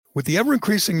With the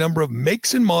ever-increasing number of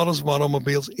makes and models of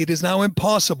automobiles, it is now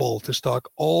impossible to stock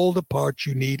all the parts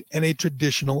you need in a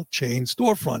traditional chain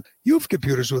storefront. You have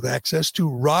computers with access to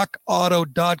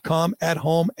rockauto.com at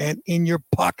home and in your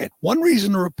pocket. One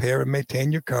reason to repair and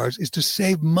maintain your cars is to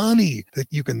save money that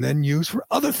you can then use for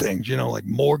other things, like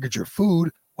mortgage or food.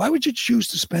 Why would you choose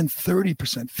to spend 30%,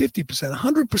 50%,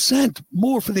 100%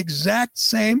 more for the exact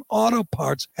same auto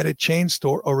parts at a chain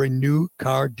store or a new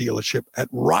car dealership?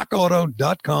 At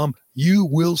rockauto.com, you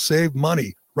will save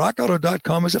money.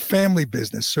 RockAuto.com is a family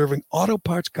business serving auto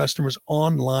parts customers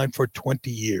online for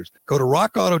 20 years. Go to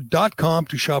RockAuto.com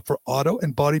to shop for auto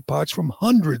and body parts from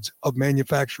hundreds of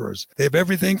manufacturers. They have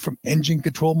everything from engine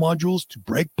control modules to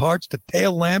brake parts to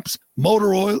tail lamps,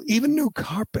 motor oil, even new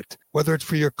carpet. Whether it's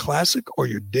for your classic or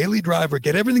your daily driver,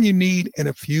 get everything you need in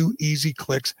a few easy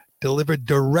clicks delivered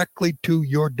directly to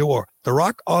your door. The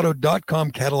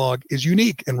RockAuto.com catalog is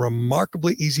unique and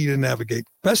remarkably easy to navigate.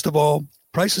 Best of all,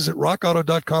 prices at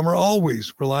rockauto.com are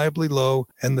always reliably low,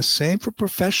 and the same for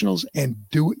professionals and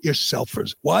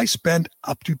do-it-yourselfers. Why spend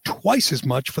up to twice as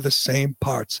much for the same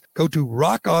parts? Go to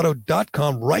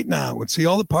rockauto.com right now and see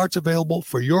all the parts available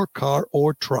for your car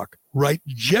or truck. Write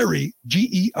Jerry,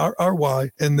 Gerry,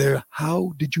 in their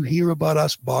How Did You Hear About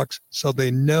Us box so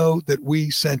they know that we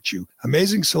sent you.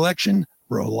 Amazing selection,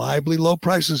 reliably low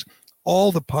prices,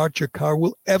 all the parts your car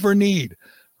will ever need.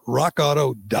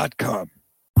 rockauto.com.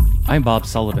 I'm Bob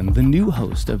Sullivan, the new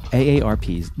host of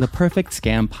AARP's The Perfect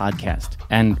Scam podcast.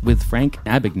 And with Frank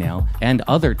Abagnale and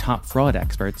other top fraud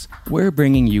experts, we're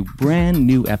bringing you brand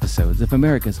new episodes of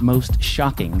America's most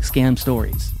shocking scam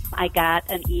stories. I got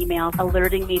an email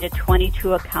alerting me to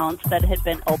 22 accounts that had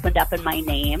been opened up in my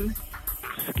name.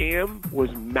 Scam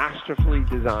was masterfully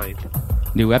designed.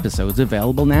 New episodes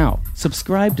available now.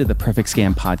 Subscribe to The Perfect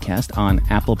Scam podcast on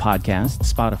Apple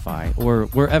Podcasts, Spotify, or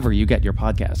wherever you get your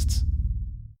podcasts.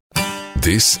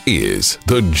 This is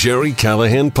the Jerry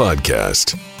Callahan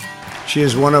Podcast. She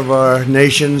is one of our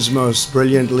nation's most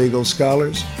brilliant legal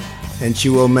scholars, and she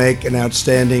will make an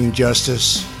outstanding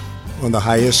justice on the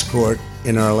highest court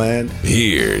in our land.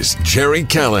 Here's Jerry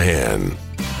Callahan.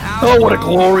 Oh, what a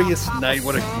glorious night.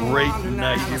 What a great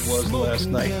night it was last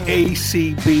night.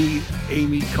 ACB,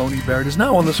 Amy Coney Barrett, is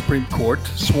now on the Supreme Court,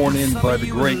 sworn in by the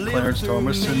great Clarence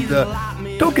Thomas. And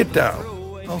don't get down.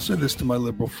 I'll say this to my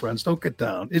liberal friends. Don't get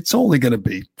down. It's only going to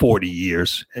be 40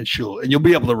 years, and you'll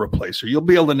be able to replace her. You'll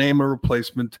be able to name a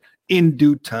replacement in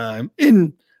due time,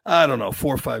 in, 4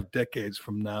 or 5 decades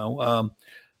from now.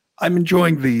 I'm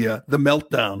enjoying the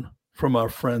meltdown from our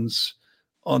friends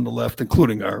on the left,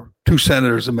 including our 2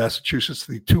 senators in Massachusetts,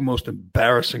 the 2 most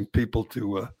embarrassing people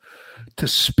to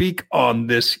speak on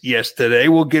this yesterday.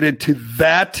 We'll get into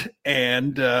that.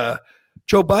 And Joe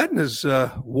Biden is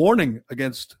warning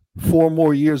against 4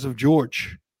 more years of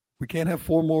George. We can't have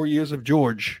 4 more years of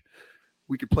George.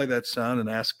 We could play that sound and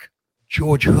ask,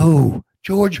 George who?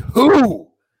 George who?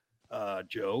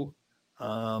 Joe.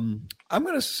 I'm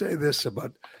going to say this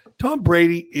about Tom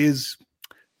Brady is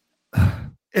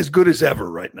as good as ever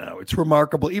right now. It's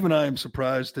remarkable. Even I am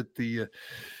surprised at the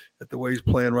way he's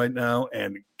playing right now.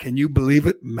 And can you believe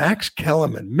it? Max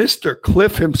Kellerman, Mr.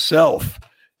 Cliff himself,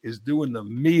 is doing the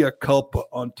mea culpa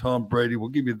on Tom Brady. We'll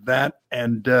give you that.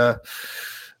 And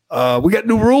we got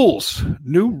new rules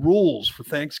for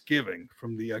Thanksgiving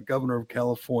from the governor of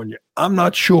California. I'm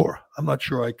not sure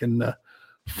I can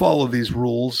follow these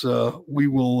rules. We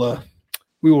will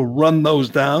run those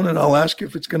down, and I'll ask you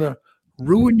if it's going to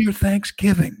ruin your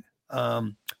Thanksgiving.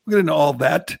 We'll get into all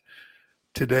that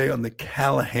today on the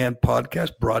Callahan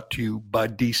podcast, brought to you by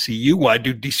DCU. Why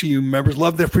do DCU members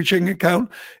love their free checking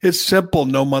account? It's simple.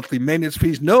 No monthly maintenance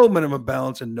fees, no minimum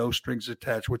balance, and no strings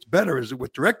attached. What's better is that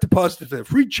with direct deposit to their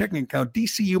free checking account,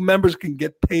 DCU members can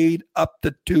get paid up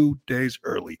to 2 days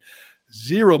early.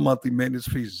 0 monthly maintenance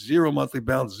fees, 0 monthly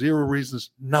balance, 0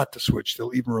 reasons not to switch.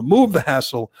 They'll even remove the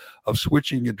hassle of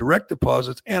switching your direct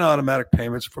deposits and automatic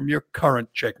payments from your current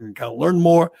checking account. Learn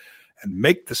more and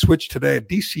make the switch today at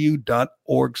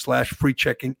dcu.org/free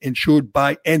checking, insured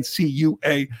by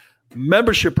NCUA.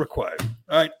 Membership required.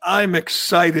 All right, I'm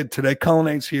excited today.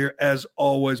 Cullinan's here as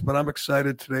always, but I'm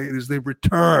excited today. It is the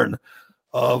return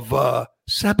of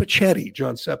Sapichetti,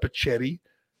 John Sapichetti.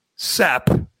 Sap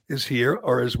is here,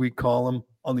 or as we call him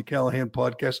on the Callahan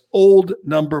podcast, old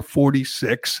number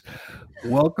 46.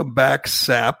 Welcome back,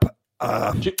 Sap.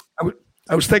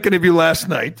 I was thinking of you last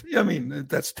night. I mean,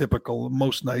 that's typical.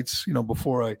 Most nights,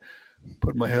 before I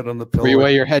put my head on the pillow. Where you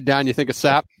lay your head down, you think of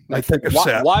Sap? I think of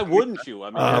Sap. Why wouldn't you? I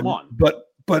mean, come on.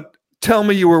 But tell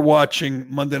me you were watching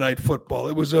Monday Night Football.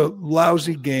 It was a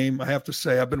lousy game, I have to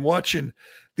say. I've been watching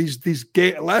these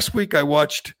games. Last week I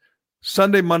watched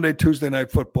Sunday, Monday, Tuesday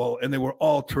night football, and they were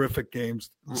all terrific games.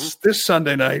 This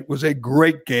Sunday night was a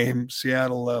great game.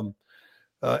 Seattle,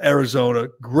 Arizona,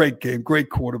 great game, great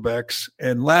quarterbacks.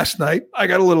 And last night, I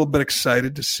got a little bit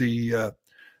excited to see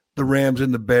the Rams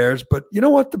and the Bears. But you know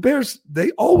what? The Bears,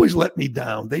 they always let me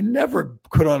down. They never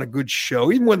put on a good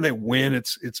show. Even when they win,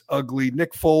 it's ugly.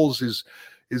 Nick Foles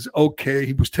is okay.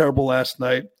 He was terrible last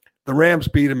night. The Rams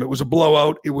beat him. It was a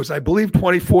blowout. It was, I believe,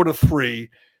 24-3.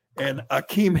 And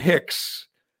Akeem Hicks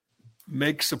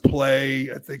makes a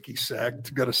play. I think he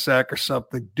got a sack or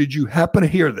something. Did you happen to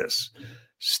hear this?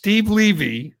 Steve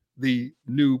Levy, the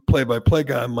new play-by-play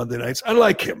guy on Monday nights, I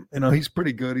like him. He's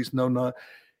pretty good. He's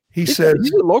he says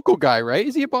he's a local guy, right?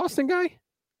 Is he a Boston guy?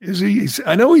 Is he?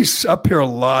 I know he's up here a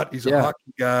lot. He's a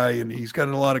hockey guy, and he's got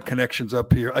a lot of connections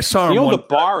up here. I saw him. He owned a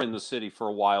bar in the city for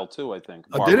a while too, I think.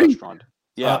 Did he? Restaurant.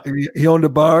 Yeah, he owned a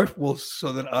bar. Well,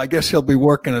 so then I guess he'll be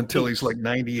working until he's like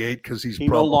 98 because he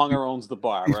no longer owns the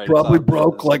bar. He's right? probably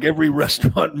broke like every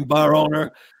restaurant and bar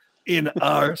owner in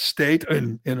our state,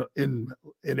 in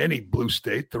any blue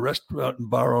state. The restaurant and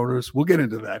bar owners. We'll get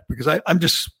into that because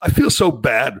I feel so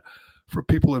bad for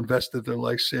people who invested their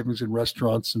life savings in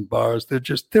restaurants and bars.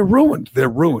 They're ruined. They're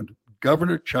ruined.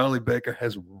 Governor Charlie Baker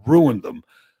has ruined them.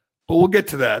 But we'll get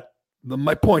to that.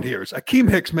 My point here is Akeem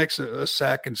Hicks makes a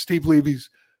sack, and Steve Levy's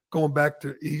going back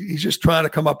to he's just trying to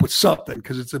come up with something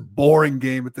because it's a boring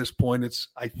game at this point. It's,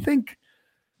 I think,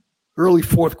 early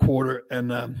fourth quarter,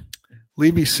 and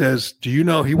Levy says, do you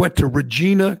know he went to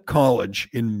Regina College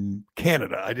in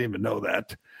Canada? I didn't even know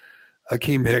that.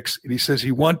 Akeem Hicks, and he says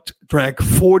he drank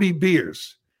 40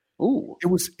 beers. Ooh. It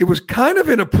was kind of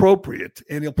inappropriate,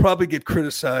 and he'll probably get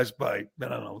criticized by, I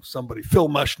don't know, somebody, Phil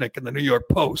Mushnick in the New York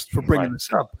Post for bringing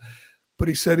this up. But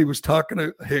he said he was talking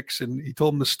to Hicks, and he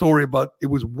told him the story about it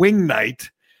was wing night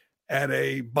at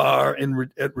a bar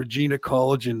at Regina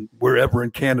College and wherever in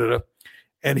Canada,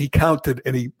 and he counted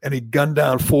and he gunned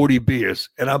down 40 beers,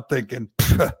 and I'm thinking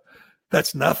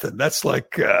that's nothing. That's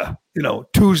like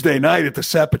Tuesday night at the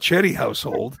Sapichetti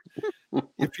household.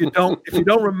 If you don't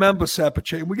remember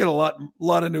Sapichetti, we get a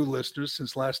lot of new listeners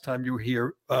since last time you were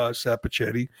here,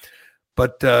 Sapichetti.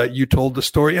 But you told the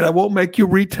story, and I won't make you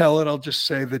retell it. I'll just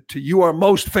say that you are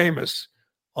most famous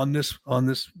on this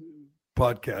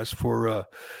podcast for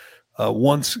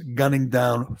once gunning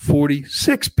down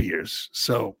 46 beers.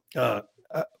 So,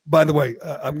 by the way,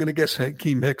 I'm going to guess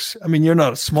Akeem Hicks. I mean, you're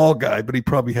not a small guy, but he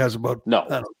probably has about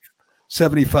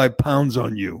 75 pounds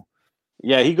on you.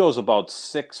 Yeah, he goes about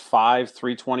 6'5",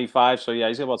 325. So, yeah,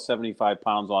 he's got about 75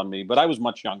 pounds on me. But I was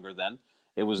much younger then.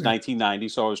 It was 1990,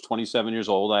 so I was 27 years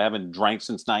old. I haven't drank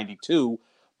since 92.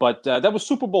 But that was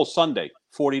Super Bowl Sunday,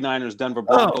 49ers, Denver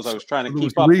Broncos. I was trying to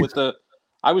keep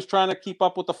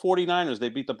up with the 49ers. They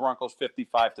beat the Broncos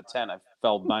 55-10. I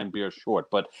fell 9 beers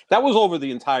short. But that was over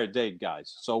the entire day,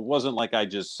 guys. So it wasn't like I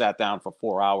just sat down for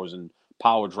 4 hours and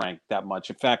power drank that much.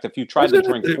 In fact, if you tried to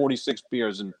drink 46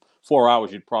 beers in 4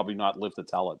 hours, you'd probably not live to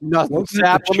tell it. Nothing.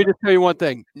 Sap, let me just tell you one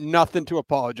thing. Nothing to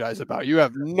apologize about. You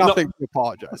have nothing to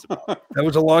apologize about. That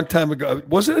was a long time ago.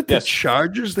 Wasn't it the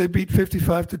Chargers they beat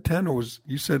 55-10? Or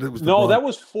you said it was No, that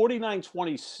was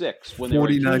 49-26 when they were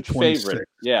a huge favorite.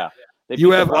 Yeah.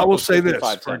 I will say this,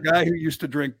 for a guy who used to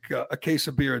drink a case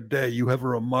of beer a day, you have a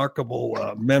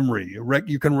remarkable memory.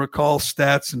 You can recall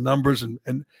stats and numbers,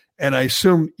 and I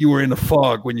assume you were in a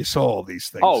fog when you saw all these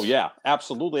things. Oh, yeah,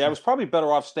 absolutely. I was probably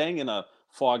better off staying in a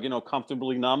fog,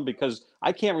 comfortably numb, because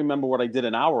I can't remember what I did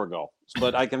an hour ago,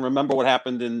 but I can remember what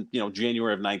happened in,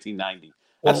 January of 1990.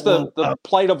 That's the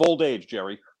plight of old age,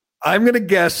 Jerry. I'm going to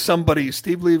guess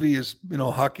Steve Levy is,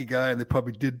 a hockey guy, and they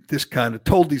probably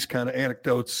told these kind of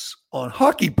anecdotes on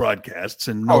hockey broadcasts.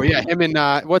 And him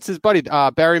and what's his buddy,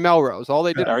 Barry Melrose. All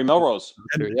they did. Barry Melrose.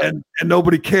 And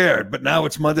nobody cared, but now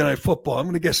it's Monday Night Football. I'm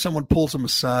going to guess someone pulls him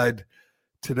aside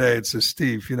today and says,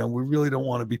 Steve, we really don't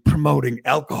want to be promoting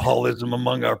alcoholism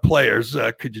among our players.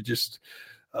 Could you just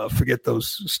forget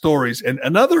those stories? And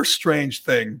another strange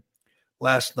thing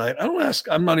last night,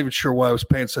 I'm not even sure why I was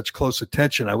paying such close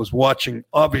attention. I was watching,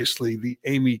 obviously, the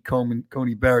Amy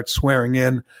Coney Barrett swearing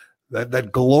in,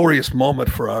 that glorious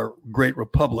moment for our great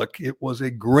republic. It was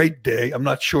a great day. I'm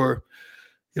not sure,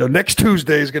 next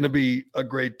Tuesday is going to be a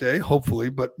great day, hopefully,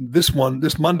 but this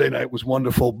Monday night was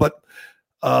wonderful. But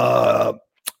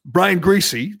Brian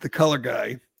Greasy, the color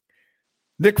guy,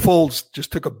 Nick Foles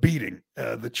just took a beating.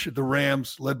 The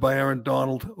Rams, led by Aaron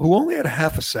Donald, who only had a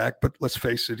half a sack, but let's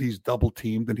face it, he's double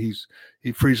teamed and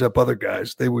he frees up other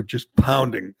guys. They were just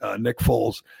pounding Nick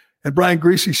Foles. And Brian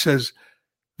Greasy says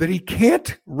that he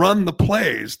can't run the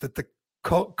plays that the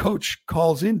coach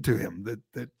calls into him,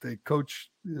 that the coach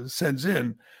sends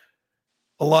in.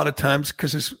 a lot of times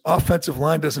because his offensive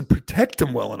line doesn't protect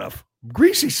him well enough.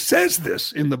 Greasy says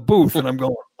this in the booth, and I'm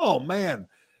going, oh, man,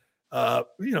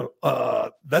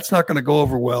 that's not going to go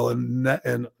over well.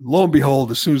 And lo and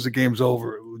behold, as soon as the game's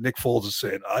over, Nick Foles is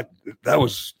saying, I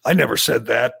never said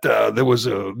that. There was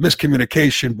a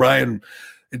miscommunication. Brian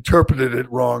interpreted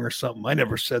it wrong or something. I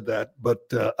never said that. But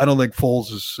I don't think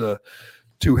Foles is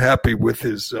too happy with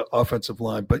his offensive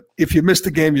line. But if you missed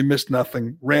the game, you missed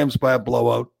nothing. Rams by a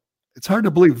blowout. It's hard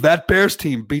to believe that Bears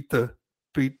team beat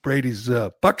Brady's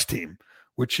Bucs team,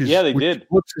 which did.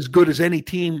 Looks as good as any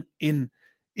team in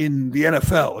the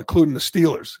NFL, including the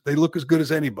Steelers. They look as good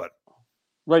as anybody.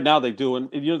 Right now they do.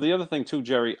 And the other thing too,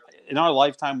 Jerry, in our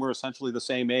lifetime, we're essentially the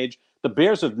same age. The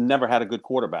Bears have never had a good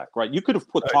quarterback, right? You could have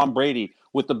put Tom Brady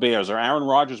with the Bears or Aaron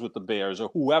Rodgers with the Bears or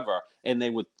whoever, and they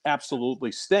would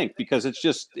absolutely stink because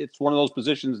it's one of those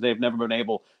positions they've never been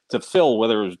able to fill,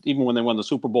 whether it was, even when they won the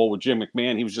Super Bowl with Jim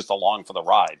McMahon, he was just along for the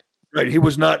ride. Right. He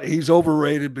was not. He's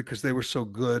overrated because they were so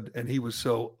good and he was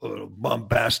so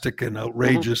bombastic and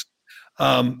outrageous.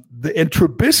 And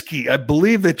Trubisky, I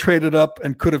believe they traded up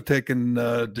and could have taken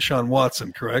Deshaun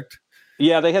Watson, correct?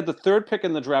 Yeah, they had the third pick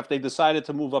in the draft. They decided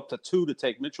to move up to 2 to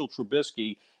take Mitchell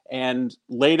Trubisky. And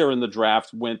later in the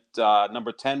draft went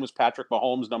number 10 was Patrick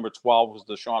Mahomes. Number 12 was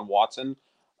Deshaun Watson.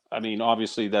 I mean,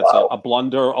 obviously that's a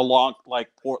blunder, along like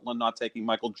Portland not taking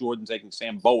Michael Jordan, taking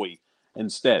Sam Bowie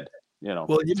instead.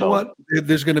 Well, you know what?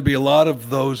 There's going to be a lot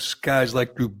of those guys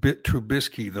like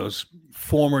Trubisky, those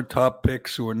former top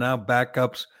picks who are now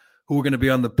backups, who are going to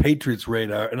be on the Patriots'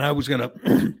 radar. And I was going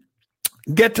to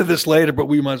get to this later, but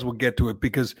we might as well get to it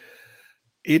because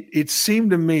it seemed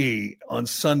to me on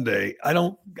Sunday,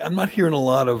 I'm not hearing a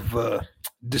lot of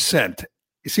dissent.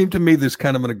 It seemed to me there's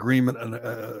kind of an agreement,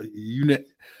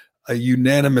 a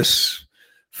unanimous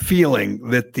feeling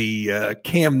that the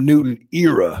Cam Newton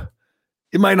era,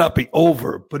 it might not be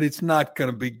over, but it's not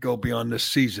going to go beyond this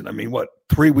season. I mean,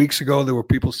 3 weeks ago, there were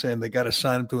people saying they got to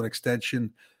sign him to an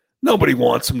extension. Nobody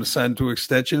wants him to sign to an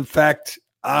extension. In fact,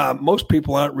 most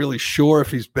people aren't really sure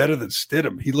if he's better than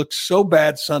Stidham. He looked so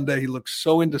bad Sunday. He looked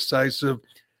so indecisive.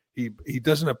 He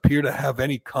doesn't appear to have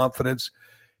any confidence.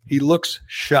 He looks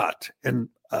shot. And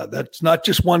that's not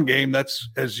just one game. That's,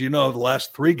 as you know, the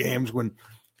last 3 games when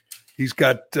he's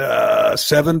got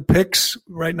 7 picks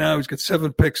right now. He's got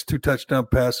 7 picks, 2 touchdown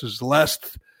passes. The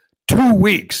last 2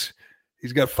 weeks,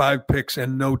 he's got 5 picks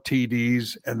and no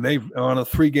TDs. And they're on a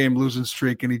 3-game losing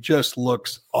streak, and he just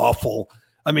looks awful.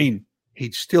 I mean,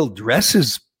 he still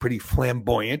dresses pretty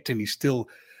flamboyant, and he's still,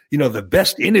 the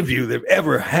best interview they've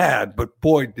ever had. But,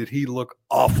 boy, did he look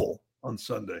awful on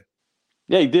Sunday.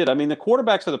 Yeah, he did. I mean, the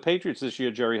quarterbacks of the Patriots this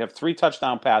year, Jerry, have 3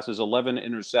 touchdown passes, 11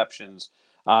 interceptions.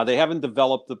 They haven't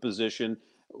developed the position.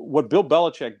 What Bill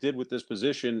Belichick did with this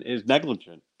position is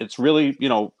negligent. It's really,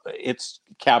 it's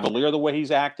cavalier the way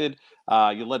he's acted.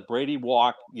 You let Brady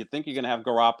walk. You think you're going to have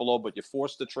Garoppolo, but you're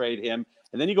forced to trade him.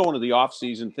 And then you go into the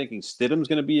offseason thinking Stidham's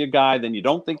going to be your guy. Then you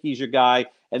don't think he's your guy.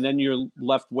 And then you're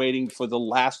left waiting for the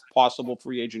last possible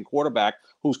free agent quarterback,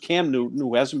 who's Cam Newton,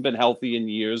 who hasn't been healthy in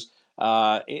years.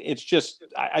 It's just,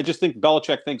 I just think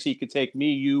Belichick thinks he could take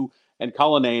me, you, and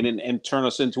Cullinane and turn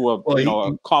us into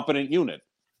a competent unit.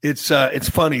 It's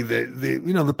funny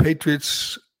the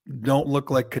Patriots don't look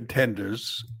like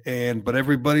contenders, but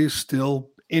everybody's still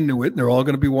into it, and they're all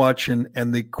going to be watching.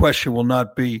 And the question will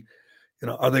not be,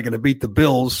 are they going to beat the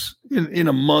Bills in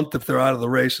a month? If they're out of the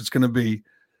race, it's going to be,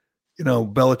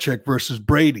 Belichick versus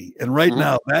Brady. And right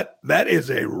now, that is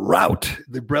a rout.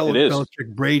 The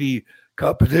Belichick Brady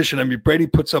competition. I mean, Brady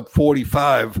puts up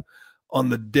 45 on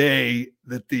the day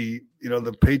that the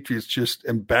Patriots just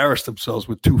embarrassed themselves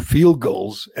with 2 field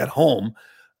goals at home.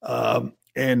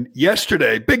 And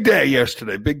yesterday, big day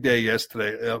yesterday.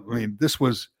 I mean, this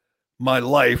was my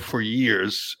life for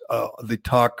years. The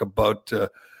talk about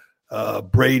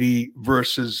Brady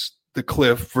versus the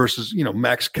Cliff versus,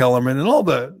 Max Kellerman and all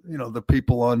the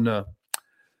people on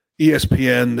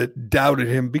ESPN that doubted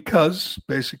him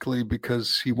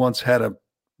because he once had a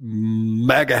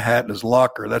MAGA hat in his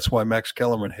locker. That's why Max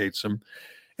Kellerman hates him.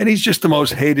 And he's just the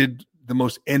most hated, the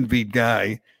most envied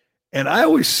guy. And I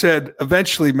always said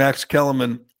eventually Max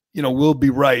Kellerman, will be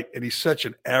right. And he's such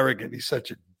an arrogant, he's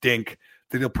such a dink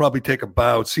that he'll probably take a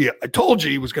bow. See, I told you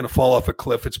he was going to fall off a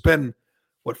cliff. It's been,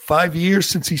 5 years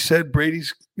since he said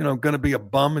Brady's, going to be a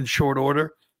bum in short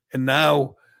order. And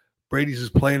now Brady's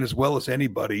is playing as well as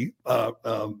anybody.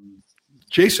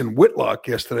 Jason Whitlock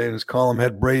yesterday in his column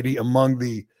had Brady among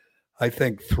the, I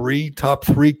think, top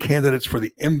 3 candidates for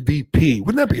the MVP.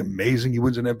 Wouldn't that be amazing? He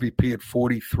wins an MVP at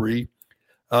 43.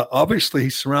 Obviously,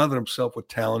 he surrounded himself with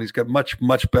talent. He's got much,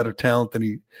 much better talent than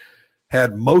he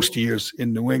had most years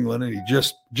in New England, and he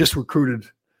just recruited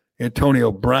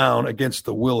Antonio Brown against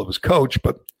the will of his coach.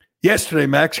 But yesterday,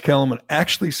 Max Kellerman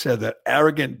actually said that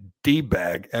arrogant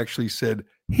D-bag actually said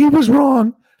he was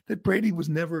wrong, that Brady was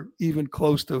never even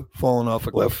close to falling off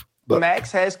a cliff. But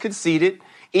Max has conceded,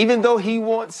 even though he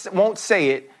won't say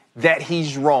it, that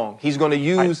he's wrong. He's going to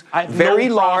use very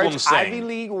large Ivy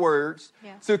League words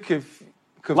to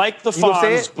like the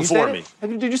Fonz before me.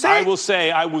 Did you say it? I will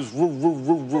say I was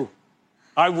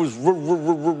I was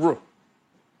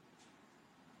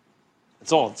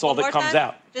That's all that comes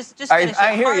out. Just finish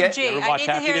I hear you. Hard G. I need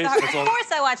to hear the hard. Of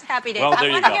course I watched Happy Days. Well, I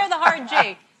want to hear the hard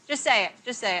G. Just say it.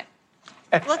 Just say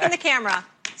it. Look in the camera.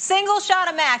 Single shot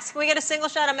of Max. Can we get a single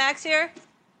shot of Max here?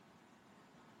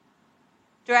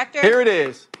 Director? Here it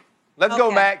is. Let's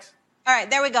go, Max. All right,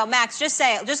 there we go. Max, just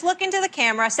say it. Just look into the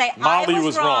camera. Say, Molly I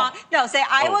was wrong. No, say,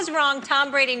 I was wrong.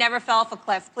 Tom Brady never fell off a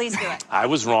cliff. Please do it. I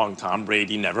was wrong. Tom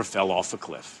Brady never fell off a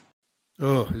cliff.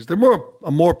 Oh, is there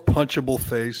a more punchable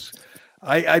face?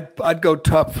 I'd go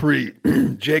top three: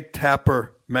 Jake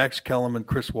Tapper, Max Kellerman,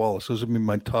 Chris Wallace. Those would be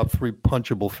my top three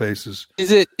punchable faces.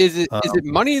 Is it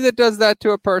money that does that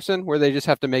to a person, where they just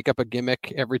have to make up a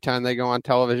gimmick every time they go on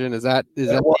television? Is that?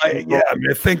 Well, I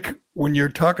think when you're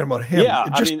talking about him,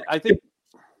 I think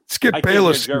Skip I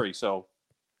Bayless, Jerry. So,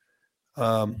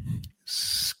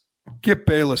 Skip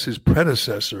Bayless, his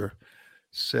predecessor,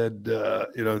 said,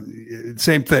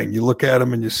 same thing. You look at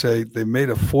them and you say they made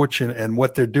a fortune, and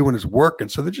what they're doing is working,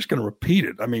 so they're just going to repeat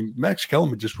it. I mean, Max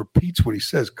Kellerman just repeats what he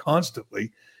says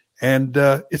constantly, and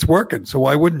it's working. So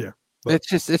why wouldn't you? But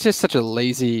it's just such a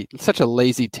lazy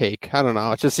take. I don't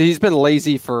know. It's just he's been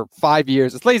lazy for 5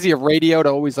 years. It's lazy of radio to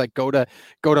always like go to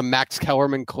Max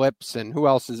Kellerman clips, and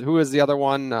who is the other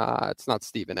one? It's not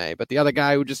Stephen A, but the other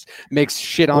guy who just makes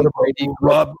shit on Brady.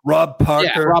 Rob Parker.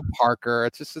 Yeah, Rob Parker.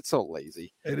 It's so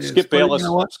lazy. It is. Skip Bayless. You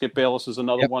know Skip Bayless is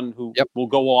another one who will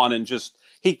go on and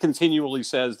he continually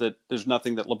says that there's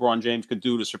nothing that LeBron James could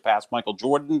do to surpass Michael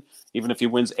Jordan, even if he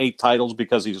wins 8 titles,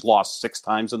 because he's lost 6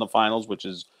 times in the finals, which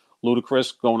is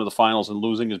ludicrous. Going to the finals and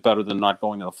losing is better than not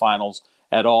going to the finals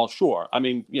at all. Sure. I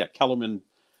mean, Kellerman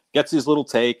gets his little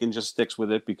take and just sticks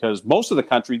with it because most of the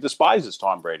country despises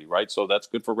Tom Brady, right? So that's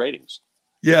good for ratings.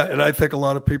 Yeah, and I think a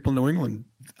lot of people in New England,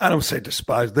 I don't say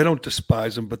despise, they don't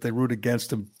despise him, but they root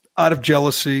against him out of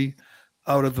jealousy,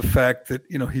 out of the fact that,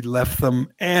 he left them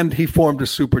and he formed a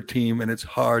super team, and it's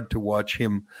hard to watch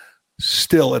him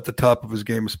still at the top of his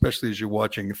game, especially as you're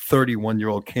watching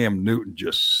 31-year-old Cam Newton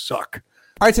just suck.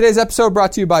 All right, today's episode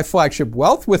brought to you by Flagship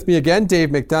Wealth. With me again, Dave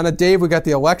McDonough. Dave, we got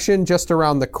the election just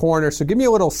around the corner, so give me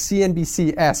a little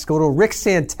CNBC-esque, a little Rick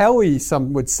Santelli,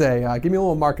 some would say. Give me a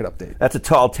little market update. That's a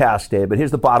tall task, Dave, but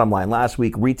here's the bottom line. Last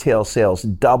week, retail sales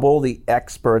double the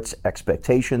experts'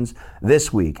 expectations.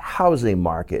 This week, housing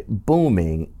market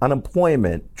booming,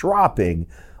 unemployment dropping.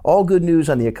 All good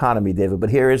news on the economy, David, but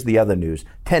here is the other news.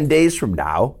 10 days from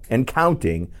now, and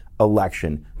counting,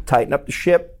 election. Tighten up the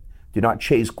ship. Do not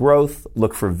chase growth.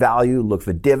 Look for value. Look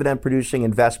for dividend-producing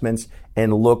investments,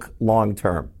 and look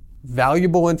long-term.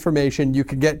 Valuable information. You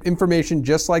can get information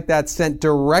just like that sent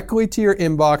directly to your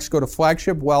inbox. Go to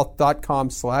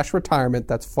flagshipwealth.com/retirement.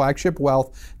 That's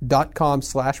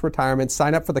flagshipwealth.com/retirement.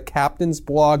 Sign up for the Captain's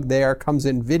blog there. Comes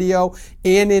in video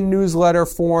and in newsletter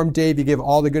form. Dave, you give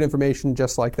all the good information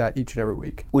just like that each and every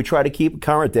week. We try to keep it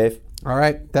current, Dave. All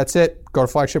right, that's it. Go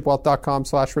to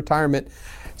flagshipwealth.com/retirement.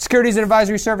 Securities and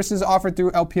advisory services offered through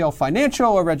LPL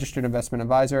Financial, a registered investment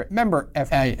advisor, member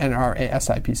FINRA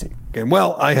SIPC. Okay,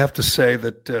 well, I have to say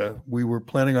that we were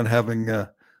planning on having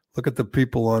look at the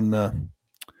people on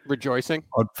rejoicing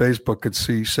on Facebook could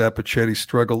see Sapichetti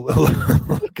struggle.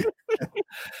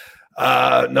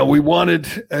 No, we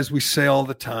wanted, as we say all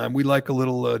the time, we like a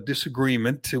little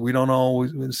disagreement. We don't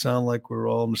always sound like we're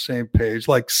all on the same page,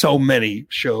 like so many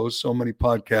shows, so many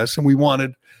podcasts, and we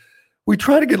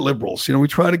try to get liberals. We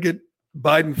try to get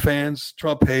Biden fans,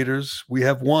 Trump haters. We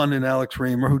have one in Alex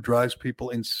Reamer who drives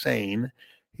people insane.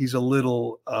 He's a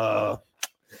little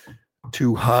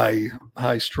too high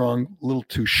strung, a little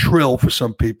too shrill for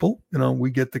some people.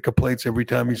 We get the complaints every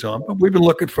time he's on, but we've been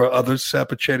looking for others.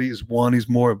 Sapichetti is one. He's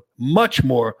much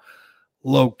more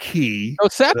low key. Oh,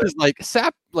 Sap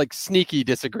sneaky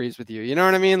disagrees with you. You know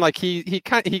what I mean? Like he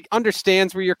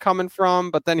understands where you're coming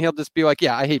from, but then he'll just be like,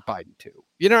 "Yeah, I hate Biden too."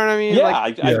 You know what I mean? Yeah,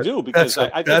 I do, because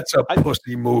that's a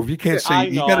pussy move. You can't say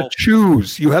you got to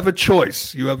choose. You have a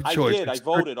choice. I did. I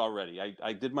voted already.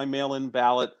 I did my mail-in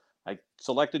ballot. I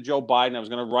selected Joe Biden. I was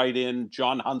going to write in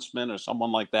John Huntsman or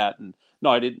someone like that, and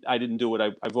no, I didn't do it.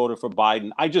 I voted for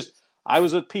Biden. I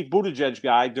was a Pete Buttigieg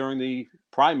guy during the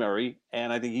primary,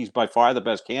 and I think he's by far the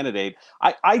best candidate.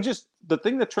 I just, the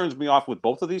thing that turns me off with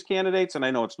both of these candidates, and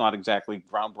I know it's not exactly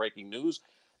groundbreaking news,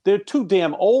 they're too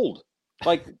damn old.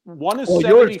 Like, one is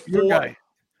 74,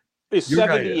 is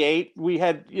 78. We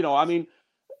had,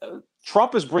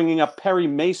 Trump is bringing up Perry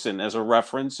Mason as a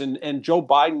reference, and Joe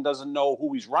Biden doesn't know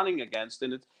who he's running against,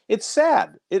 and it's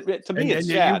sad. To me, it's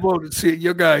sad.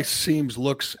 Your guy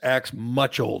acts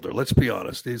much older. Let's be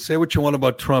honest. You say what you want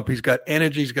about Trump. He's got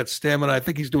energy. He's got stamina. I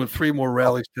think he's doing 3 more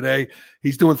rallies today.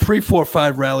 He's doing 3, 4,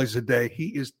 5 rallies a day. He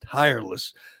is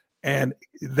tireless, and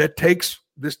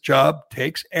this job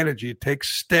takes energy. It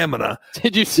takes stamina.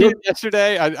 Did you see it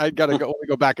yesterday? I got to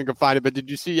go back and go find it. But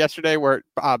did you see yesterday where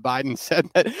Biden said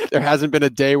that there hasn't been a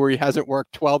day where he hasn't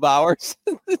worked 12 hours?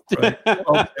 Right.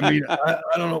 I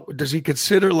don't know. Does he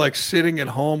consider like sitting at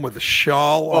home with a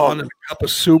shawl on and a cup of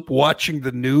soup watching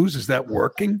the news? Is that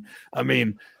working? I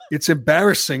mean, it's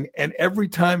embarrassing. And every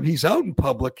time he's out in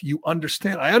public,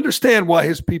 I understand why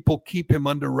his people keep him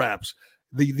under wraps.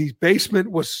 The basement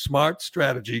was smart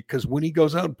strategy, because when he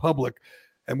goes out in public,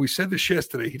 and we said this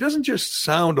yesterday, he doesn't just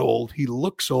sound old, he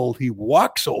looks old, he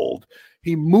walks old,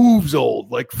 he moves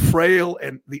old, like frail.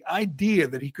 And the idea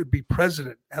that he could be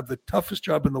president, have the toughest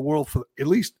job in the world for at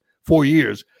least 4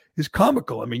 years, is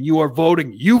comical. I mean, you voted,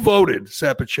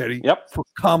 Sapichetti, for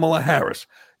Kamala Harris.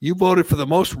 You voted for the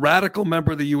most radical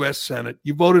member of the U.S. Senate.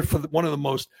 You voted for one of the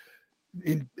most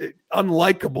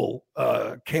unlikable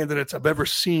candidates I've ever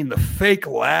seen. The fake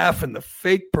laugh and the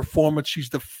fake performance. She's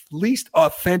the least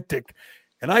authentic,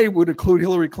 and I would include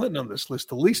Hillary Clinton on this list,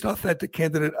 the least authentic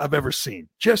candidate I've ever seen.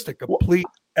 Just a complete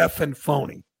effing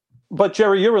phony. But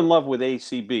Jerry, you're in love with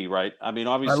ACB, right? I mean,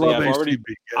 obviously,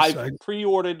 I've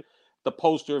pre-ordered the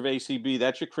poster of ACB.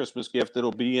 That's your Christmas gift.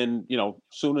 It'll be in,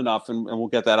 soon enough, and we'll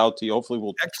get that out to you. Hopefully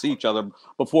we'll see each other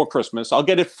before Christmas. I'll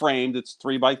get it framed. It's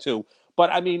 3x2. But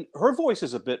I mean, her voice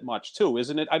is a bit much too,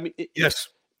 isn't it? I mean, yes,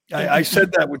 I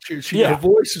said that with you. Her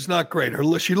voice is not great.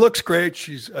 She looks great.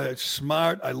 She's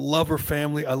smart. I love her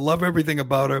family. I love everything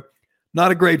about her.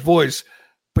 Not a great voice,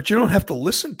 but you don't have to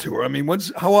listen to her. I mean,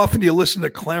 how often do you listen to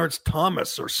Clarence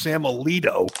Thomas or Sam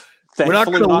Alito? We're not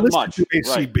going to listen to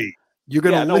ACB. Right. You're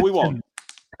going to listen. No, we won't.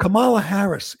 Kamala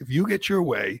Harris, if you get your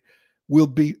way, will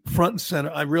be front and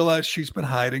center. I realize she's been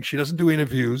hiding. She doesn't do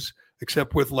interviews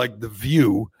except with like The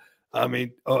View. I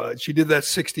mean, she did that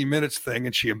 60 Minutes thing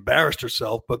and she embarrassed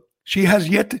herself, but she has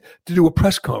yet to do a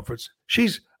press conference.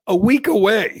 She's a week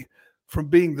away from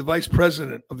being the vice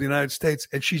president of the United States,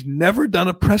 and she's never done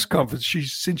a press conference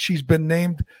since she's been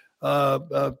named,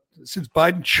 since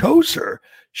Biden chose her.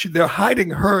 They're hiding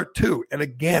her too. And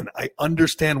again, I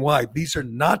understand why. These are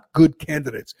not good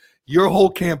candidates. Your whole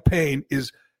campaign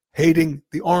is hating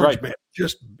the orange man,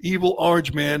 just evil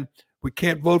orange man. We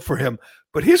can't vote for him.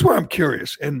 But here's where I'm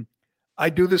curious, and I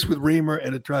do this with Reamer,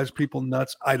 and it drives people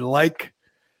nuts. I like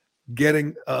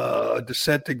getting a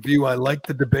dissenting view. I like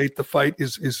the debate. The fight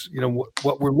is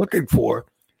what we're looking for.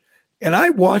 And I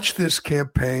watch this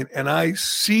campaign, and I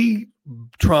see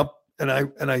Trump, and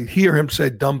I hear him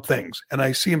say dumb things, and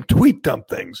I see him tweet dumb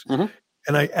things. Mm-hmm.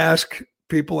 And I ask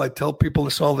people, I tell people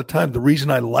this all the time, the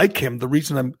reason I like him, the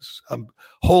reason I'm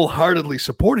wholeheartedly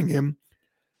supporting him,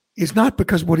 is not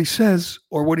because what he says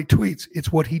or what he tweets.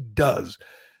 It's what he does.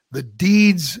 The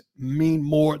deeds mean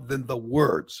more than the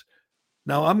words.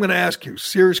 Now, I'm going to ask you a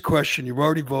serious question. You've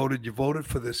already voted. You voted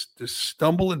for this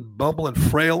stumble and bumble and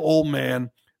frail old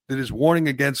man that is warning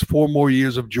against 4 more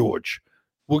years of George.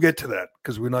 We'll get to that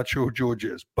because we're not sure who George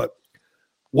is. But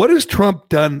what has Trump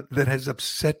done that has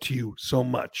upset you so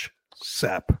much,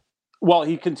 Sap? Well,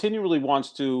 he continually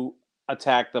wants to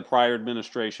attack the prior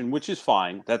administration, which is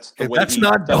fine. That's the way. That's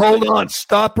not. Hold on.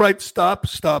 Stop. Right. Stop.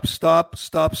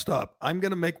 I'm going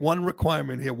to make one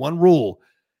requirement here. One rule.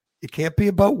 It can't be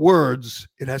about words.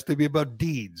 It has to be about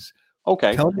deeds.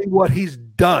 Okay. Tell me what he's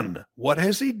done. What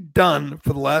has he done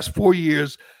for the last 4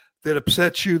 years that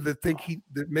upsets you? That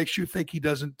makes you think he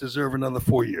doesn't deserve another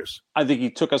 4 years? I think he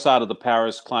took us out of the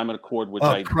Paris Climate Accord, which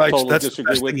I totally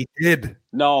disagree with. He did.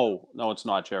 No, it's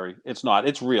not, Jerry. It's not.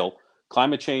 It's real.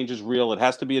 Climate change is real. It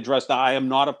has to be addressed. Now, I am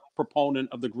not a proponent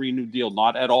of the Green New Deal,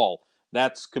 not at all.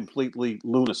 That's completely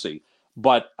lunacy.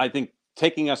 But I think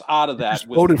taking us out of that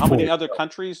with how many other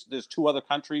countries? There's 2 other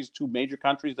countries, 2 major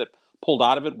countries that pulled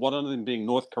out of it. One of them being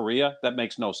North Korea. That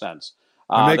makes no sense.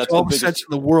 It makes all the sense in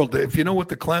the world. If you know what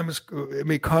the climate,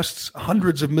 it costs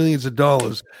hundreds of millions of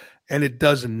dollars, and it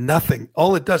does nothing.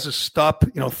 All it does is stop,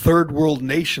 third world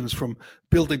nations from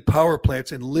building power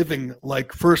plants and living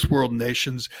like first world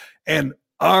nations. And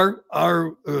our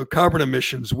carbon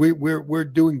emissions, we're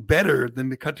doing better than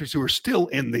the countries who are still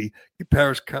in the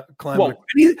Paris climate.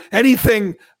 Well,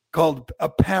 anything called a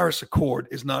Paris Accord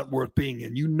is not worth being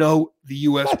in. You know the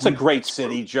U.S. That's a great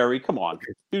city, Jerry. Come on.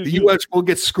 The U.S. will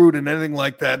get screwed in anything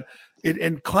like that.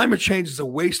 And climate change is a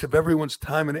waste of everyone's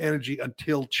time and energy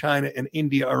until China and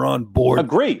India are on board.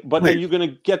 Agree. But then you're going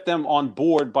to get them on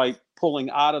board by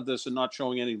pulling out of this and not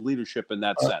showing any leadership in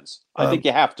that sense. I think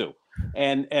you have to.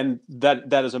 And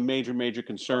that is a major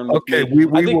concern. Okay, we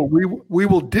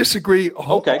will disagree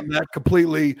on that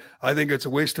completely. I think it's a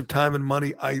waste of time and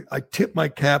money. I tip my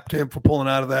cap to him for pulling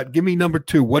out of that. Give me number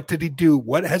 2. What did he do?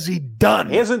 What has he done?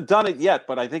 He hasn't done it yet,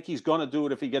 but I think he's going to do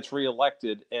it if he gets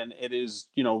reelected. And it is,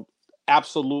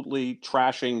 absolutely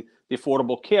trashing the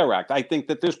Affordable Care Act. I think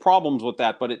that there's problems with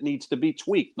that, but it needs to be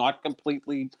tweaked, not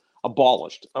completely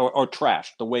abolished or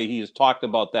trashed the way he has talked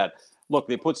about that. Look,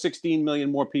 they put 16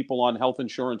 million more people on health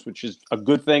insurance, which is a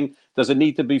good thing. Does it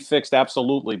need to be fixed?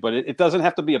 Absolutely. But it doesn't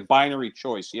have to be a binary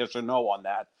choice, yes or no on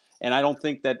that. And I don't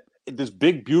think that this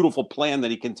big, beautiful plan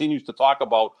that he continues to talk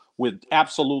about with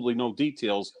absolutely no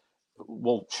details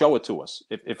will show it to us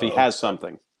if he has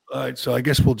something. All right, so I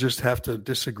guess we'll just have to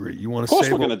disagree. You want to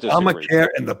say Obamacare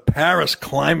and the Paris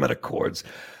Climate Accords?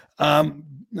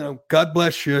 God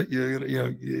bless you.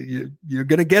 You're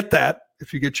going to get that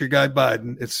if you get your guy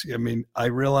Biden. I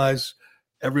realize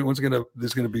there's going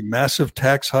to be massive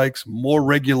tax hikes, more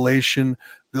regulation.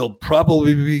 There'll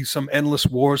probably be some endless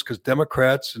wars because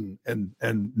Democrats and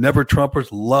never Trumpers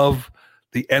love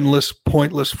the endless,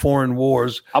 pointless foreign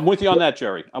wars. I'm with you on that,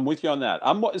 Jerry. I'm with you on that.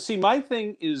 My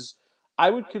thing is, I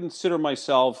would consider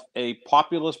myself a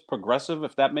populist progressive,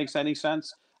 if that makes any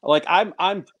sense. Like I'm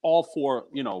all for,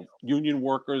 union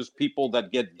workers, people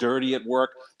that get dirty at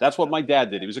work. That's what my dad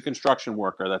did. He was a construction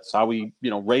worker. That's how he,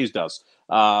 raised us.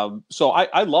 So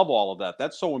I love all of that.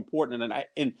 That's so important.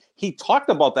 And he talked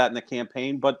about that in the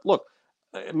campaign. But look,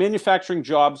 manufacturing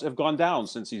jobs have gone down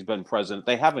since he's been president.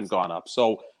 They haven't gone up.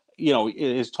 So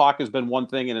his talk has been one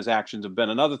thing and his actions have been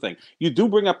another thing. You do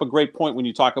bring up a great point when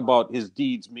you talk about his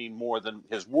deeds mean more than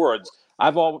his words.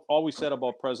 I've always said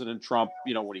about President Trump,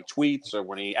 when he tweets or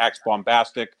when he acts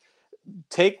bombastic,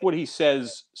 take what he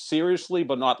says seriously,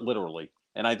 but not literally.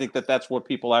 And I think that that's what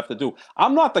people have to do.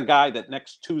 I'm not the guy that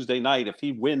next Tuesday night, if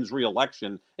he wins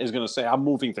re-election, is going to say, I'm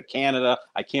moving to Canada.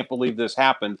 I can't believe this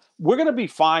happened. We're going to be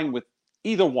fine with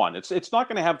either one. It's not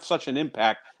going to have such an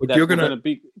impact that we're going to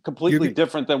be completely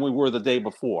different than we were the day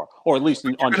before, or at least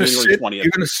on January 20th.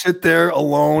 You're going to sit there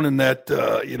alone in that,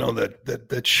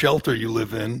 that shelter you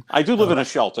live in. I do live in a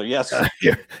shelter, yes.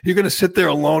 You're going to sit there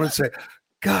alone and say,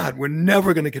 God, we're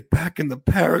never going to get back in the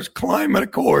Paris Climate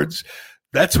Accords.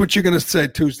 That's what you're going to say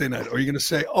Tuesday night. Or you're going to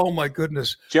say, oh, my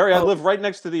goodness. Jerry, I live right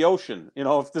next to the ocean.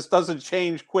 If this doesn't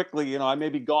change quickly, I may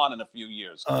be gone in a few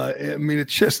years.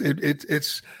 It's just,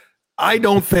 it's I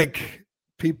don't think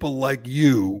people like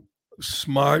you,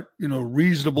 smart,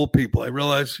 reasonable people. I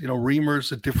realize,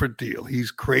 Reamer's a different deal. He's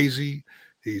crazy.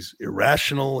 He's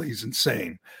irrational. He's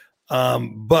insane.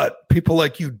 But people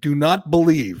like you do not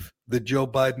believe that Joe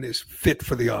Biden is fit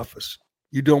for the office.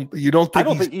 You don't think I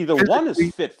don't think either one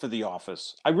is fit for the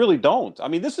office. I really don't.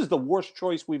 This is the worst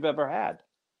choice we've ever had.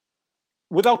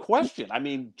 Without question.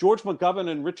 George McGovern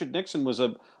and Richard Nixon was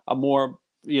a more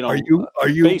are you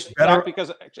based better?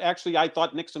 Because actually I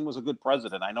thought Nixon was a good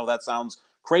president. I know that sounds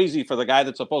crazy for the guy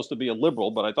that's supposed to be a liberal,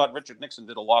 but I thought Richard Nixon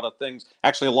did a lot of things,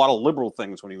 actually a lot of liberal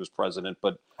things when he was president,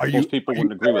 but most people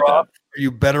wouldn't agree with that. Are you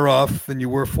better off than you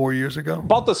were 4 years ago?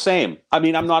 About the same. I'm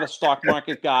not a stock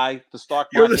market guy. The stock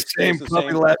market You're the same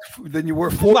probably than you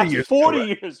were 40 years ago. 40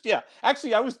 years, yeah.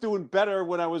 Actually, I was doing better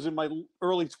when I was in my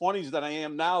early 20s than I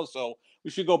am now, so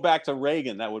we should go back to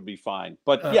Reagan. That would be fine.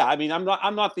 But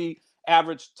I'm not the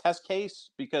average test case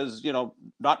because,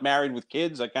 not married with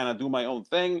kids. I kind of do my own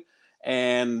thing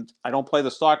and I don't play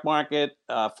the stock market.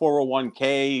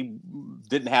 401k,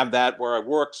 didn't have that where I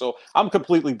work. So I'm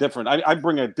completely different. I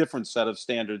bring a different set of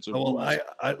standards.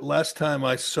 Last time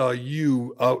I saw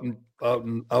you out and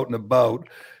about,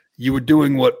 you were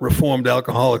doing what reformed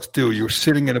alcoholics do. You were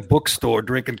sitting in a bookstore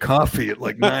drinking coffee at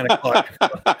like 9 o'clock.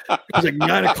 It was like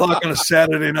 9 o'clock on a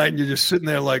Saturday night, and you're just sitting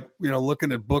there like,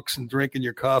 looking at books and drinking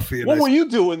your coffee. And what were you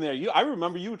doing there? I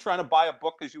remember you were trying to buy a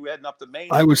book because you were heading up to Maine.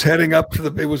 I was heading up to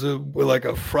it was like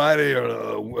a Friday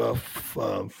or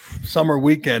a summer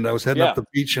weekend. I was heading up the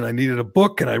beach, and I needed a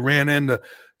book, and I ran into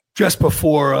just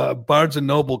before Barnes &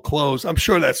 Noble closed. I'm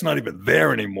sure that's not even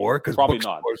there anymore because probably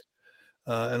not.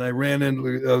 And I ran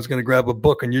in. I was going to grab a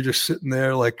book, and you're just sitting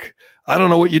there like, I don't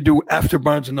know what you do after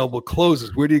Barnes & Noble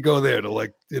closes. Where do you go there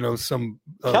to some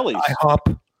Kelly's?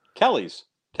 IHOP? Kelly's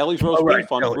roast beef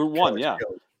on Route 1, yeah.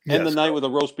 Yes. End the night with a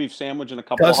roast beef sandwich and a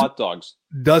couple of hot dogs.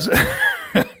 Doesn't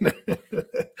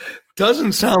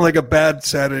sound like a bad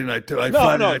Saturday night.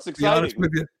 No, it's exciting.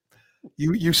 With you.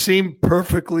 You seem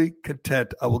perfectly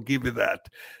content. I will give you that.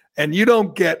 And you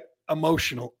don't get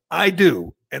emotional. I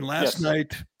do. And last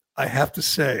night, I have to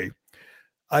say,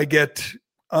 I get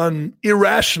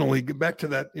irrationally, get back to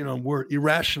that, word,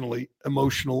 irrationally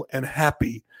emotional and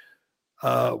happy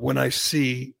when I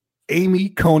see Amy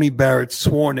Coney Barrett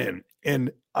sworn in.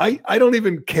 And I don't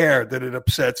even care that it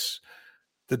upsets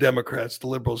the Democrats, the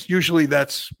liberals. Usually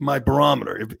that's my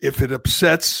barometer. If it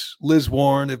upsets Liz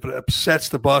Warren, if it upsets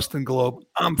the Boston Globe,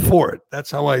 I'm for it.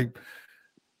 That's how I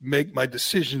make my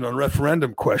decision on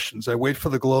referendum questions. I wait for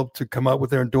the Globe to come out with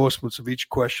their endorsements of each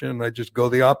question, and I just go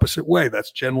the opposite way.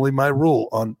 That's generally my rule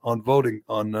on voting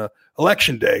on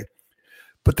Election Day.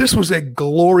 But this was a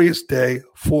glorious day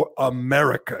for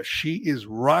America. She is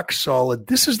rock solid.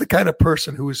 This is the kind of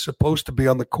person who is supposed to be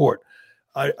on the court.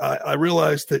 I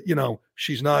realized that,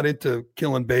 she's not into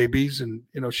killing babies, and,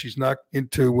 she's not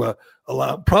into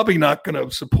probably not going to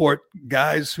support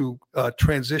guys who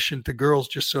transition to girls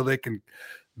just so they can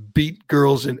beat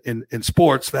girls in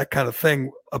sports. That kind of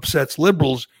thing upsets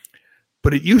liberals.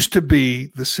 But it used to be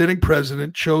the sitting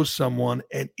president chose someone,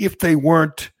 and if they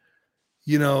weren't,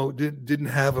 didn't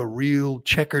have a real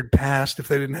checkered past, if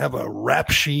they didn't have a rap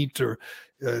sheet or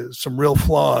some real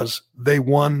flaws, they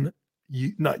won,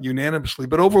 not unanimously,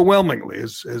 but overwhelmingly,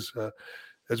 as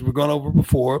we've gone over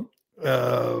before.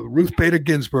 Ruth Bader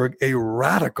Ginsburg, a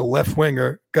radical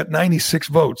left-winger, got 96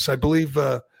 votes. I believe,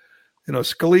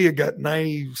 Scalia got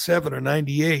 97 or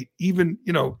 98. Even,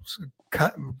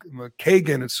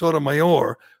 Kagan and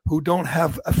Sotomayor, who don't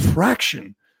have a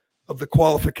fraction of the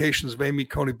qualifications of Amy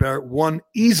Coney Barrett, won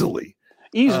easily.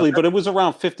 But it was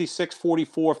around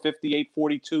 56-44,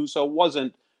 58-42, so it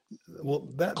wasn't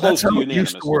that's how it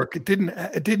used to work. It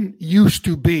didn't used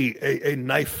to be a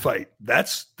knife fight.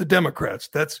 That's the Democrats.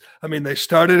 They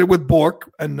started it with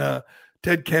Bork and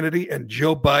Ted Kennedy, and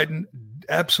Joe Biden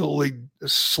absolutely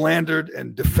slandered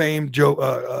and defamed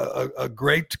a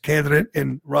great candidate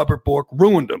in Robert Bork,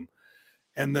 ruined him.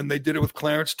 And then they did it with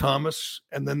Clarence Thomas,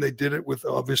 and then they did it with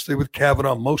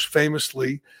Kavanaugh, most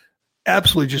famously,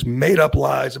 absolutely just made up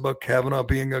lies about Kavanaugh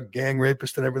being a gang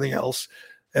rapist and everything else,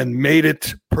 and made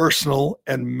it personal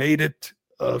and made it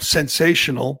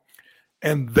sensational.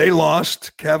 And they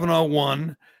lost. Kavanaugh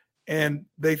won. And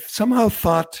they somehow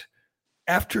thought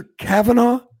after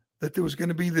Kavanaugh that there was going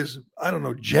to be this,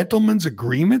 gentleman's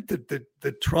agreement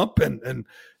that Trump and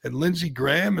Lindsey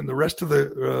Graham and the rest of the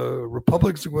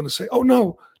Republicans are going to say, oh,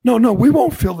 no, we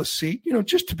won't fill the seat,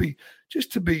 just to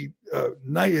be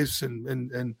nice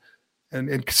and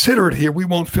considerate here, we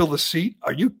won't fill the seat.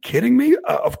 Are you kidding me?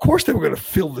 Of course they were going to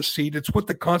fill the seat. It's what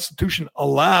the Constitution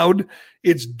allowed.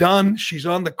 It's done. She's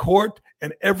on the court,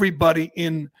 and everybody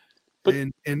in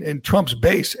Trump's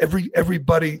base,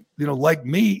 everybody, like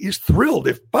me, is thrilled.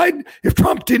 If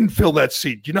Trump didn't fill that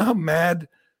seat, do you know how mad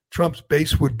Trump's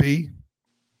base would be?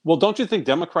 Well, don't you think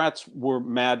Democrats were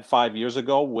mad 5 years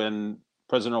ago when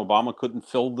President Obama couldn't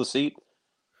fill the seat?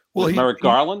 Well, Merrick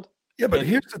Garland? Yeah, but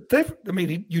here's the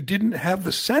thing. You didn't have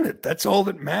the Senate. That's all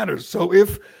that matters. So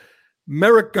if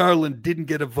Merrick Garland didn't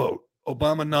get a vote,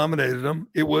 Obama nominated him.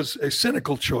 It was a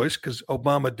cynical choice because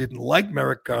Obama didn't like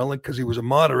Merrick Garland because he was a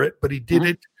moderate, but he did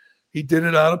it. He did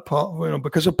it out of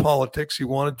because of politics. He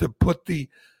wanted to put the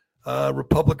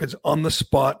Republicans on the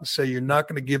spot and say, you're not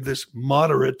going to give this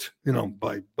moderate,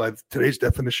 by today's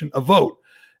definition, a vote.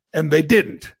 And they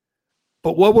didn't.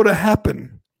 But what would have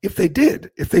happened if they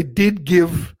did? If they did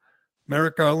give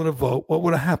Merrick Garland a vote, what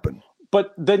would have happened?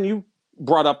 But then you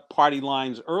brought up party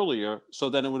lines earlier, so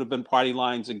then it would have been party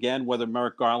lines again, whether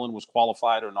Merrick Garland was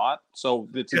qualified or not. So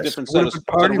it's a different set of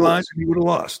party lines, and he would have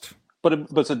lost. But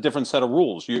it's a different set of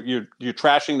rules. You're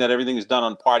trashing that everything is done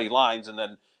on party lines, and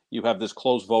then you have this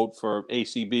closed vote for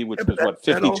ACB, which was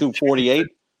 52-48.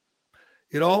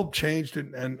 It all changed,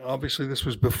 and obviously this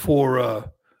was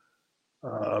before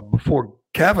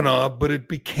Kavanaugh, but it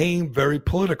became very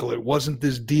political. It wasn't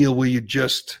this deal where you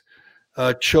just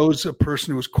chose a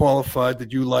person who was qualified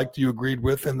that you liked, you agreed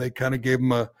with, and they kind of gave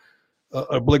them a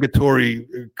obligatory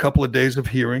couple of days of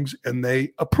hearings, and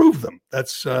they approved them.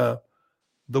 That's the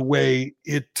way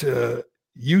it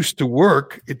used to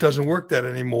work. It doesn't work that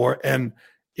anymore, and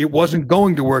it wasn't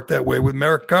going to work that way with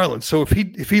Merrick Garland. So if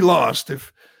he lost,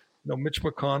 if Mitch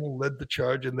McConnell led the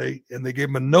charge and they gave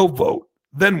him a no vote,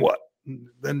 then what?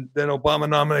 Then Obama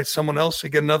nominates someone else, they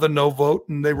get another no vote,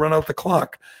 and they run out the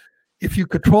clock. If you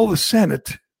control the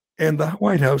Senate and the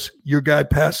White House, your guy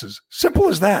passes. Simple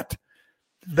as that.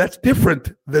 That's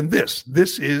different than this.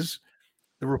 This is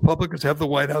the Republicans have the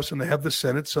White House and they have the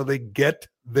Senate, so they get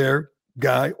their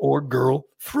guy or girl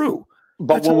through.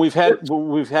 But when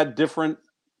we've had different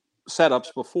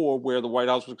setups before where the White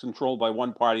House was controlled by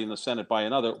one party and the Senate by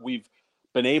another. We've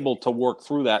been able to work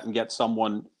through that and get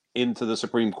someone into the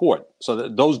Supreme Court. So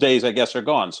those days, I guess, are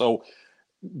gone. So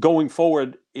going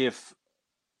forward, if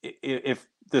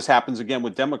this happens again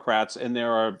with Democrats and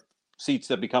there are seats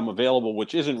that become available,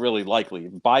 which isn't really likely,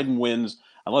 if Biden wins,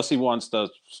 unless he wants to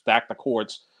stack the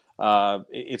courts,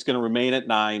 it's going to remain at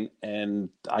 9. And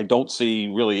I don't see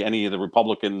really any of the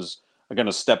Republicans are going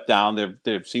to step down.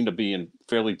 They seem to be in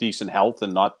fairly decent health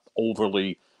and not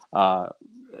overly, no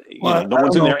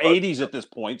one's in their 80s at this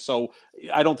point. So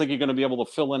I don't think you're going to be able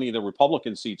to fill any of the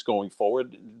Republican seats going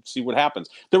forward and see what happens.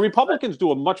 The Republicans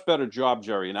do a much better job,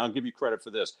 Jerry, and I'll give you credit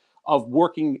for this, of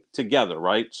working together,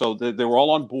 right? So they were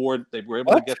all on board. They were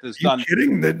able to get this done. Are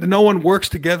you kidding? No one works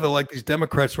together like these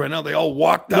Democrats right now. They all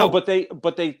walked out. No, but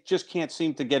they just can't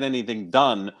seem to get anything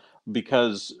done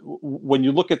because when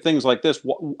you look at things like this,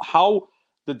 how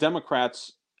the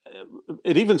Democrats,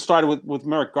 it even started with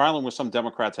Merrick Garland, where some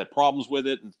Democrats had problems with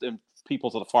it, and people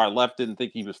to the far left didn't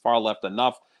think he was far left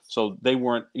enough, so they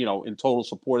weren't, in total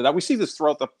support of that. We see this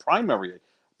throughout the primary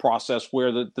process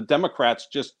where the Democrats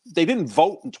they didn't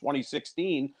vote in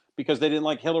 2016 because they didn't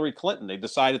like Hillary Clinton. They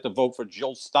decided to vote for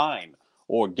Jill Stein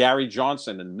or Gary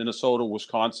Johnson in Minnesota,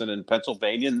 Wisconsin, and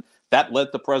Pennsylvania, and that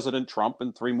led to President Trump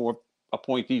and 3 more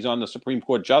appointees on the Supreme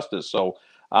Court justice. So,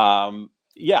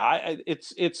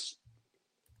 it's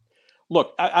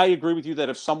look, I agree with you that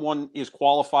if someone is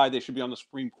qualified, they should be on the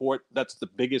Supreme Court. That's the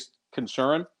biggest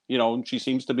concern. And she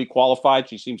seems to be qualified.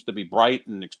 She seems to be bright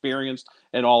and experienced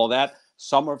and all of that.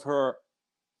 Some of her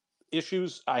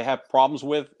issues I have problems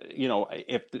with.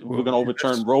 If we're going to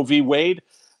overturn Roe v. Wade,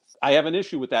 I have an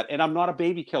issue with that. And I'm not a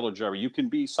baby killer, Jerry. You can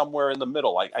be somewhere in the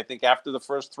middle. I think after the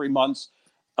first 3 months,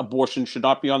 abortion should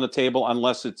not be on the table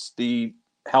unless it's the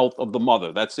health of the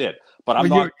mother. That's it. But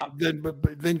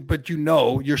But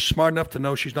you're smart enough to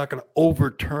know she's not going to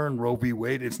overturn Roe v.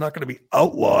 Wade. It's not going to be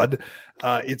outlawed.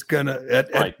 It's going to,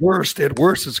 at worst,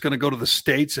 it's going to go to the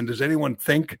states. And does anyone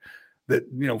think that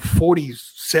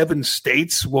 47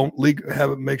 states won't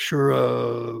make sure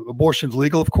abortion's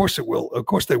legal? Of course it will. Of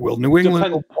course they will. New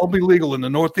England will all be legal in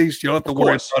the Northeast. You don't have to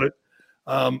worry about it.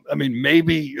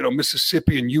 Maybe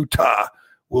Mississippi and Utah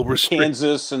will restrict.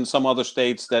 Kansas and some other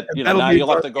states that now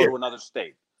you'll have to go to another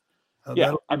state.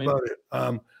 About it.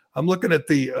 I'm looking at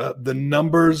the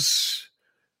numbers.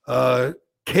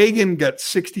 Kagan got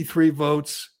 63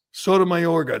 votes.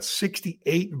 Sotomayor got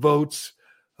 68 votes.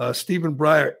 Stephen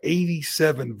Breyer,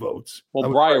 87 votes. Well,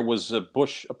 Breyer was a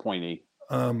Bush appointee,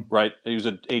 right? He was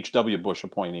a H.W. Bush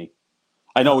appointee.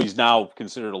 I know he's now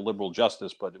considered a liberal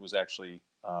justice, but it was actually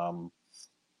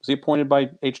was he appointed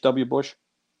by H.W. Bush?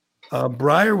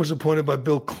 Breyer was appointed by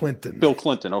Bill Clinton. Bill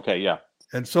Clinton, okay, yeah.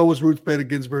 And so was Ruth Bader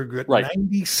Ginsburg at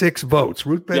 96 votes.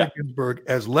 Ruth Bader Ginsburg,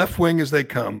 as left-wing as they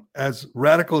come, as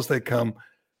radical as they come,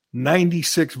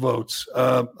 96 votes.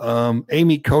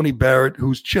 Amy Coney Barrett,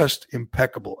 who's just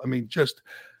impeccable.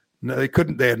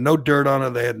 They had no dirt on her.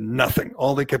 They had nothing.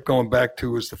 All they kept going back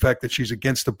to was the fact that she's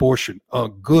against abortion.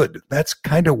 Good. That's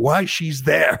kind of why she's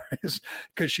there, is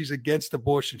because she's against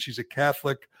abortion. She's a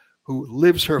Catholic who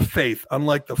lives her faith,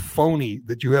 unlike the phony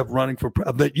that you have running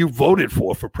that you voted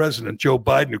for President, Joe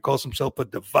Biden, who calls himself a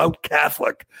devout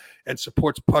Catholic and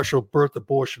supports partial birth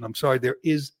abortion. I'm sorry, there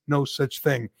is no such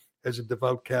thing as a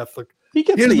devout Catholic. He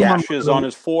gets the ashes on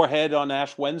his forehead on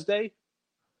Ash Wednesday.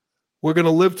 We're going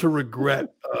to live to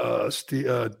regret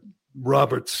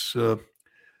Roberts.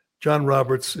 John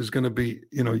Roberts is going to be,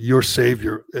 your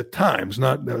savior at times.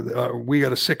 Not we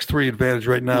got a 6-3 advantage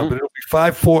right now, but it'll be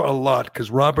 5-4 a lot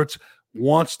because Roberts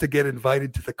wants to get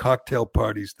invited to the cocktail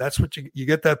parties. That's what you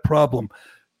get that problem.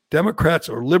 Democrats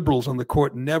or liberals on the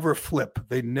court never flip.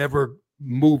 They never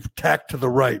move tack to the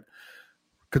right.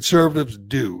 Conservatives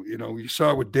do. You saw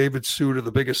it with David Souter,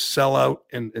 the biggest sellout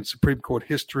in Supreme Court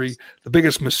history. The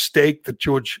biggest mistake that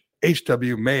George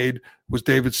H.W. made was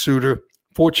David Souter.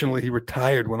 Fortunately, he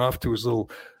retired, went off to his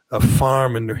little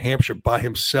farm in New Hampshire by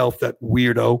himself, that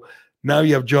weirdo. Now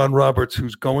you have John Roberts,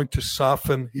 who's going to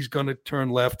soften. He's going to turn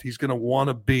left. He's going to want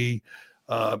to be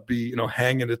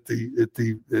hanging at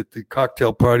the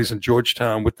cocktail parties in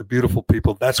Georgetown with the beautiful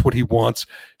people. That's what he wants.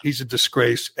 He's a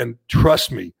disgrace. And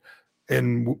trust me,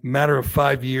 in a matter of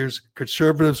 5 years,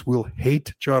 conservatives will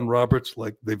hate John Roberts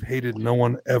like they've hated no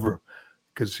one ever.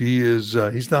 Because he's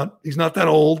not that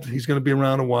old. He's going to be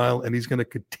around a while, and he's going to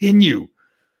continue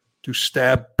to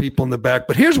stab people in the back.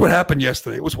 But here's what happened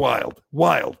yesterday. It was wild.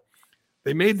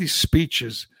 They made these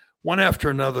speeches one after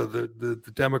another, the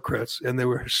Democrats, and they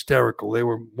were hysterical.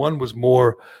 One was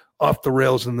more off the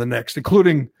rails than the next,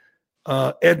 including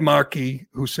Ed Markey,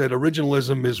 who said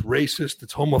originalism is racist,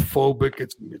 it's homophobic,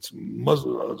 it's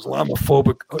Muslim,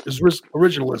 Islamophobic, is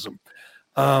originalism.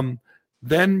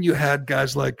 Then you had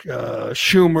guys like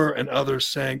Schumer and others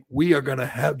saying, we are going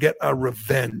to get our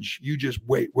revenge. You just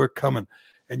wait, we're coming.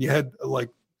 And you had like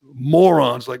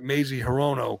morons like Mazie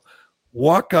Hirono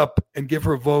walk up and give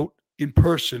her a vote in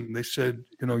person. They said,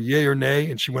 yay or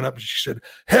nay. And she went up and she said,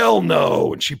 hell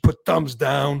no. And she put thumbs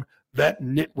down. That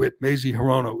nitwit, Mazie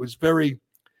Hirono, was very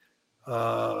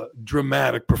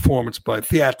dramatic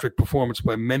theatric performance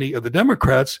by many of the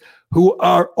Democrats who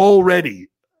are already,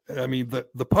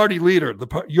 the party leader,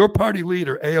 your party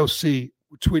leader, AOC,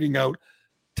 tweeting out,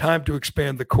 time to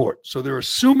expand the court. So they're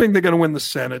assuming they're going to win the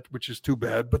Senate, which is too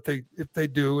bad. But if they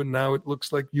do, and now it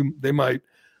looks like they might,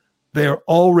 they are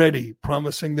already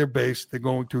promising their base they're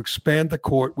going to expand the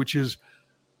court, which is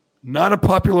not a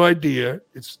popular idea.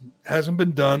 It hasn't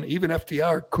been done. Even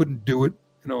FDR couldn't do it,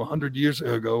 100 years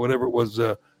ago, whatever it was,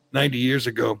 90 years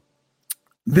ago.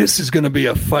 This is going to be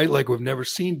a fight like we've never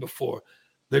seen before.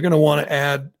 They're going to want to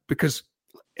add, because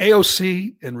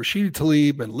AOC and Rashida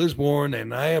Tlaib and Liz Warren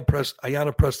and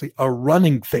Ayanna Pressley are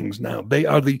running things now. They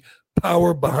are the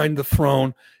power behind the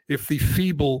throne. If the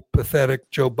feeble, pathetic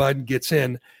Joe Biden gets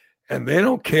in, and they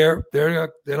don't care, they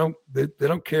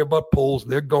don't care about polls.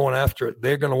 They're going after it.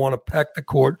 They're going to want to pack the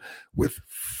court with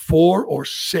 4 or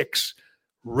 6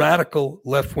 radical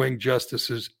left-wing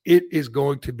justices. It is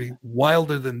going to be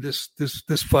wilder than this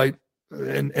fight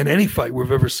and any fight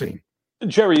we've ever seen.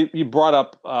 Jerry, you brought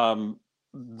up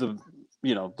the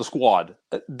squad.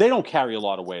 They don't carry a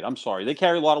lot of weight. I'm sorry. They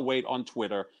carry a lot of weight on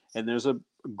Twitter, and there's a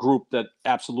group that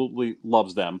absolutely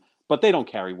loves them, but they don't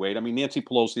carry weight. Nancy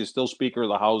Pelosi is still Speaker of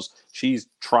the House. She's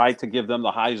tried to give them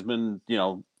the Heisman,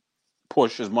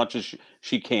 push as much as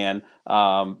she can.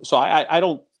 So I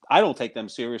don't take them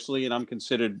seriously, and I'm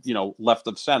considered, left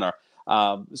of center.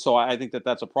 So I think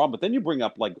that's a problem. But then you bring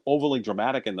up like overly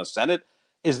dramatic in the Senate.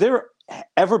 Is there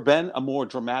ever been a more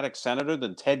dramatic senator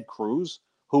than Ted Cruz,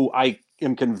 who I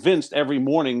am convinced every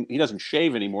morning, he doesn't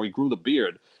shave anymore, he grew the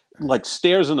beard, like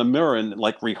stares in the mirror and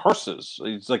like rehearses.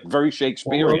 He's like very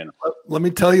Shakespearean. Well, let me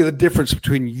tell you the difference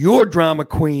between your drama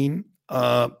queen,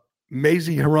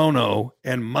 Mazie Hirono,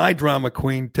 and my drama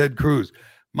queen, Ted Cruz.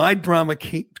 My drama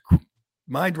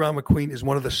queen is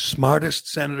one of the smartest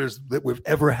senators that we've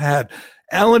ever had.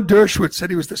 Alan Dershowitz said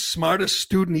he was the smartest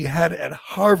student he had at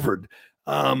Harvard.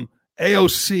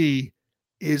 AOC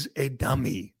is a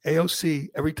dummy. AOC,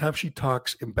 every time she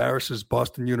talks, embarrasses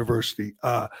Boston University.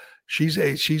 She's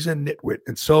a nitwit.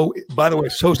 And so, by the way,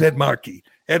 so's Ed Markey.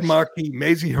 Ed Markey,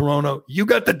 Mazie Hirono, you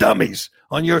got the dummies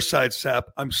on your side, Sap.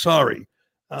 I'm sorry.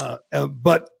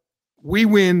 But we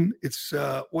win. It's,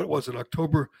 what was it,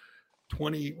 October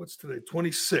 20, what's today?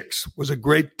 26 was a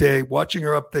great day. Watching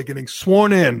her up there getting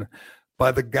sworn in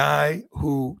by the guy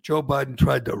who Joe Biden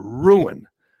tried to ruin.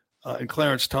 And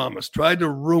Clarence Thomas tried to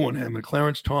ruin him. And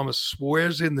Clarence Thomas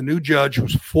swears in the new judge,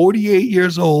 who's 48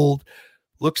 years old,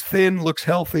 looks thin, looks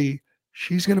healthy.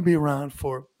 She's going to be around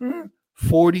for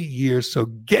 40 years. So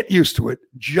get used to it.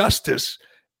 Justice,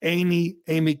 Amy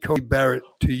Coney Barrett,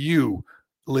 to you,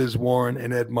 Liz Warren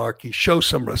and Ed Markey. Show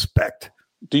some respect.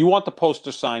 Do you want the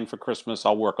poster signed for Christmas?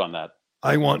 I'll work on that.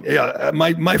 My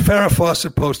Farrah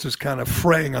Fawcett poster is kind of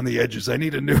fraying on the edges. I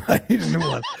need a new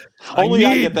one. I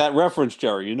get that reference,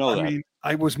 Jerry. You know that.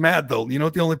 I was mad though. You know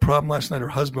what the only problem last night? Her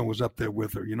husband was up there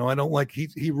with her. I don't like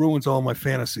he ruins all my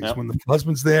fantasies when the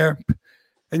husband's there.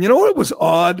 And you know what was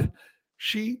odd?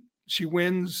 She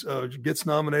wins, gets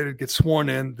nominated, gets sworn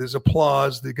in. There's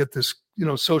applause. They get this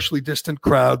socially distant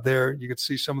crowd there. You could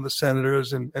see some of the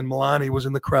senators and Melania was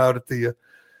in the crowd at the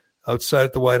outside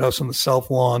at the White House on the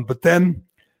South Lawn. But then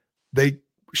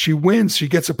she wins, she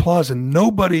gets applause, and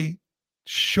nobody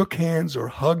shook hands or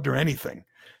hugged or anything.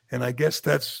 And I guess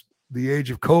that's the age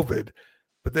of COVID.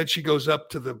 But then she goes up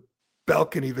to the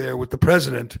balcony there with the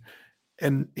president,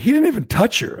 and he didn't even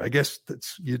touch her. I guess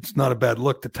it's not a bad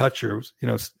look to touch her.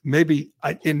 Maybe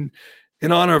in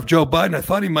honor of Joe Biden, I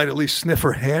thought he might at least sniff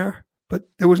her hair, but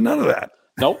there was none of that.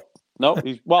 Nope.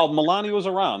 Melania was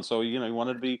around, so he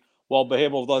wanted to be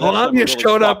well-behaved. Melania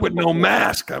showed up with no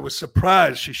mask. I was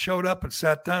surprised. She showed up and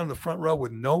sat down in the front row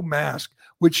with no mask,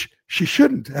 which she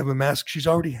shouldn't have a mask. She's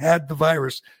already had the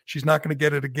virus. She's not going to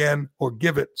get it again or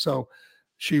give it. So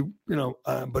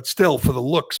but still for the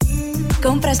looks.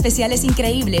 Compra especiales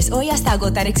increíbles hoy hasta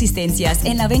agotar existencias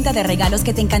en la venta de regalos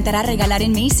que te encantará regalar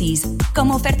en Macy's.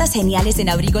 Como ofertas geniales en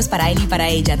abrigos para él y para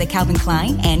ella de Calvin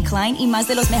Klein, Anne Klein y más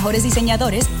de los mejores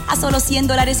diseñadores a solo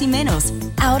 $100 y menos.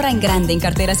 Ahorra en grande en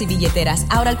carteras y billeteras,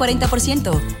 ahora al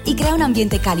 40%. Y crea un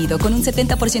ambiente cálido con un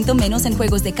 70% menos en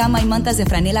juegos de cama y mantas de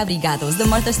franela abrigados de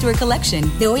Martha Stewart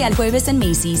Collection. De hoy al jueves en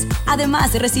Macy's.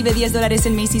 Además, recibe $10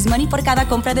 en Macy's Money por cada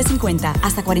compra de 50,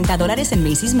 hasta $40 en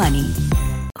Macy's Money.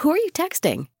 Who are you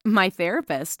texting? My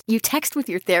therapist. You text with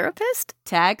your therapist?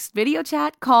 Text, video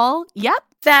chat, call. Yep.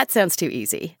 That sounds too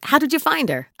easy. How did you find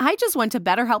her? I just went to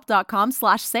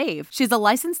betterhelp.com/save. She's a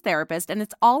licensed therapist and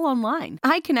it's all online.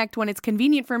 I connect when it's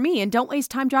convenient for me and don't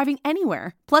waste time driving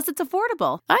anywhere. Plus, it's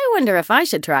affordable. I wonder if I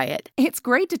should try it. It's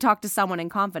great to talk to someone in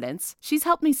confidence. She's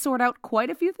helped me sort out quite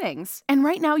a few things. And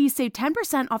right now you save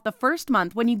 10% off the first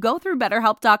month when you go through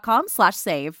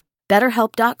betterhelp.com/save.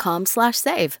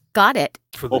 BetterHelp.com/save. Got it.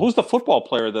 Well, who's the football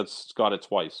player that's got it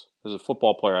twice? There's a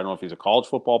football player. I don't know if he's a college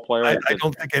football player. I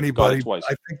don't think anybody.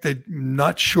 I think they're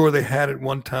not sure they had it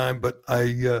one time, but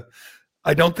I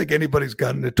don't think anybody's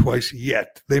gotten it twice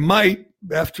yet. They might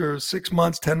after 6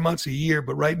 months, 10 months, a year,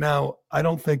 but right now I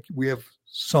don't think we have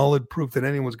solid proof that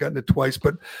anyone's gotten it twice.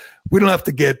 But we don't have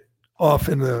to get off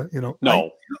in the,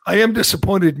 No. I am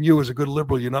disappointed in you as a good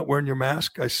liberal. You're not wearing your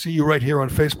mask. I see you right here on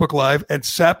Facebook Live, and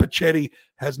Sapichetti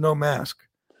has no mask.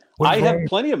 I have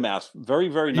plenty of masks, very,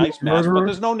 very nice masks, but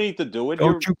there's no need to do it.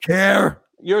 Don't you care?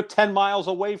 You're 10 miles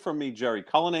away from me, Jerry.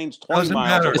 Cullinane's 20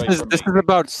 miles away from me. This is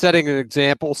about setting an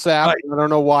example, Sap. Right. I don't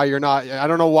know why you're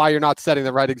not setting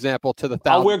the right example to the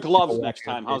thousands. I'll wear gloves next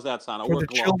time. How's that sound? I'll wear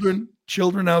gloves.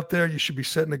 Children out there, you should be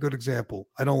setting a good example.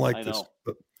 I don't like this.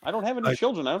 But I don't have any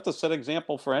children. I don't have to set an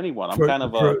example for anyone. I'm kind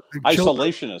of a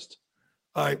isolationist.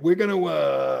 All right, we're going to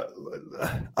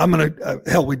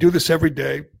hell, we do this every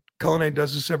day. Coney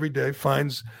does this every day,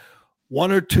 finds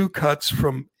one or two cuts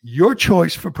from your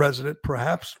choice for president.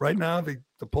 Perhaps right now the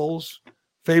polls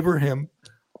favor him.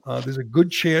 There's a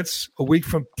good chance a week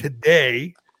from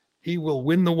today he will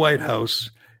win the White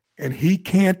House, and he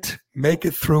can't make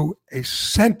it through a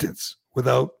sentence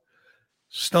without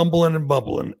stumbling and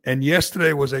bubbling. And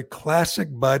yesterday was a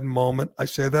classic Biden moment. I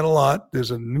say that a lot.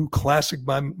 There's a new classic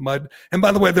Biden. And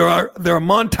by the way, there are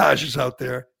montages out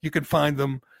there. You can find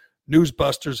them.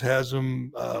 Newsbusters has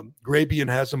them. Grabian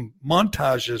has them.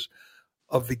 Montages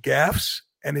of the gaffes,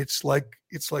 and it's like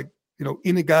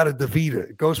Inagata Davida.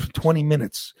 It goes for 20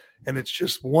 minutes, and it's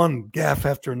just one gaffe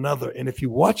after another. And if you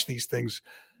watch these things,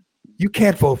 you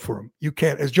can't vote for him. You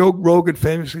can't. As Joe Rogan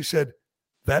famously said,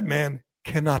 that man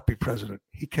cannot be president.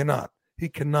 He cannot. He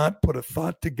cannot put a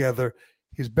thought together.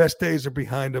 His best days are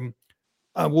behind him.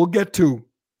 We'll get to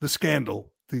the scandal.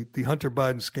 The Hunter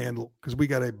Biden scandal, because we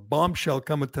got a bombshell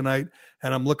coming tonight,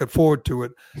 and I'm looking forward to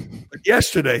it. But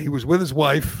yesterday, he was with his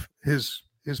wife, the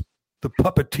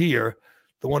puppeteer,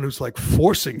 the one who's like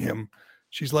forcing him.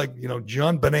 She's like,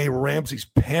 John Benet Ramsey's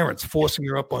parents, forcing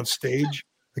her up on stage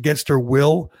against her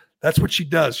will. That's what she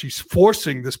does. She's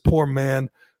forcing this poor man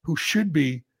who should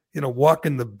be,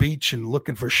 walking the beach and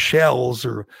looking for shells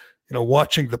or,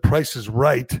 watching The Price is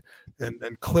Right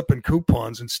and clipping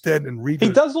coupons instead and reading.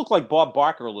 He does look like Bob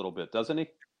Barker a little bit, doesn't he?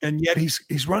 And yet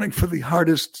he's running for the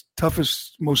hardest,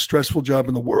 toughest, most stressful job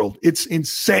in the world. It's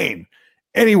insane.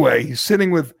 Anyway, he's sitting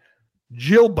with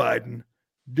Jill Biden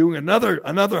doing another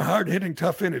hard-hitting,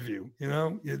 tough interview.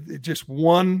 It just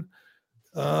one,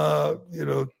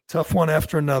 tough one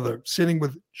after another. Sitting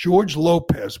with George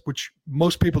Lopez, which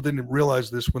most people didn't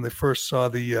realize this when they first saw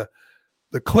the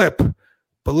clip.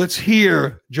 But let's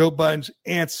hear Joe Biden's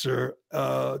answer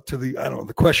to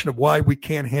the question of why we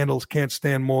can't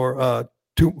stand 4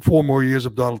 more years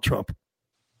of Donald Trump.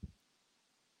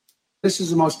 This is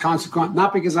the most consequential,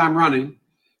 not because I'm running,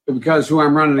 but because who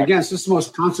I'm running against. This is the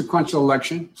most consequential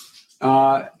election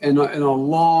in a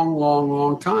long, long,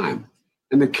 long time.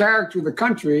 And the character of the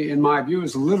country, in my view,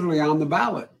 is literally on the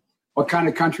ballot. What kind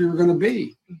of country we're going to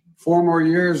be? 4 more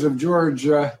years of George,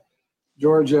 is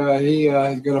going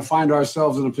to find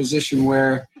ourselves in a position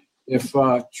where, if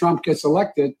Trump gets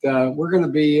elected, we're going to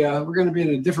be in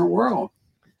a different world.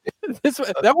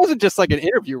 That wasn't just like an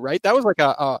interview, right? That was like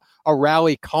a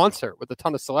rally concert with a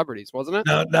ton of celebrities, wasn't it?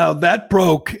 Now that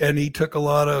broke, and he took a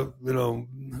lot of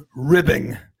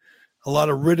ribbing, a lot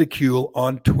of ridicule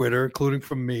on Twitter, including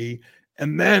from me,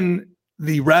 and then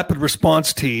the rapid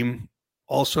response team,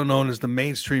 also known as the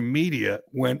mainstream media,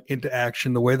 went into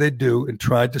action the way they do and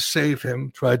tried to save him,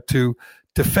 tried to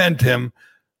defend him.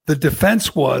 The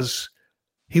defense was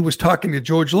he was talking to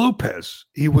George Lopez.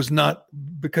 He was not,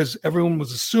 because everyone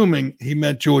was assuming he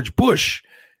meant George Bush.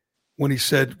 when he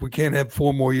said we can't have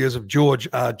 4 more years of George.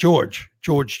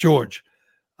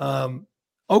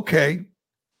 Okay,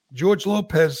 George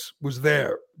Lopez was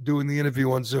there doing the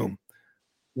interview on Zoom.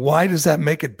 Why does that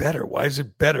make it better? Why is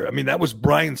it better? I mean, that was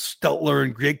Brian Stelter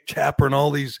and Jake Tapper and all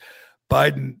these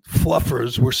Biden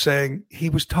fluffers were saying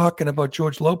he was talking about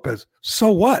George Lopez.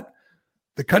 So what?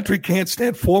 The country can't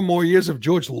stand 4 more years of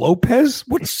George Lopez?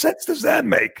 What sense does that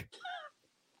make?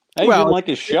 Hey, you didn't like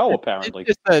his show, apparently.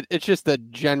 It's just a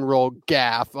general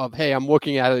gaffe of, hey, I'm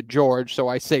looking at a George, so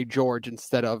I say George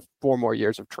instead of 4 more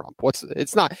years of Trump.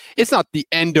 It's not the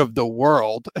end of the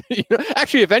world.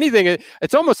 Actually, if anything,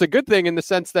 it's almost a good thing in the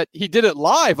sense that he did it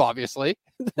live, obviously.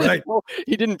 Right.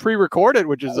 He didn't pre-record it,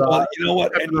 which is you know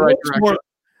what? And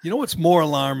you know what's more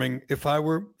alarming? If I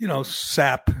were,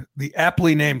 Sapp, the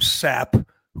aptly named Sapp,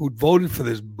 who'd voted for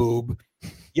this boob,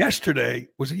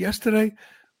 was it yesterday?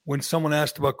 When someone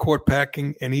asked about court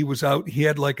packing and he was out, he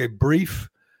had like a brief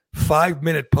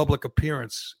 5-minute public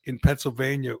appearance in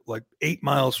Pennsylvania, like 8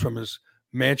 miles from his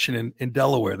mansion in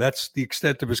Delaware. That's the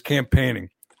extent of his campaigning.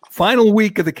 Final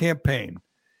week of the campaign.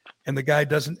 And the guy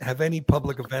doesn't have any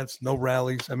public events, no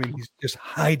rallies. I mean, he's just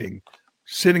hiding,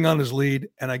 sitting on his lead.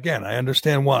 And again, I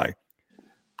understand why.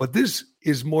 But this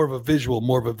is more of a visual,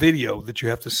 more of a video that you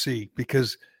have to see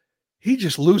because he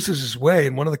just loses his way,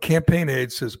 and one of the campaign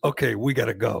aides says, okay, we got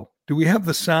to go. Do we have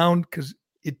the sound? Because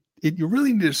you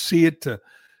really need to see it to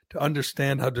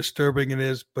understand how disturbing it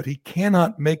is, but he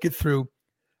cannot make it through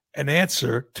an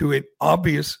answer to an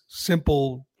obvious,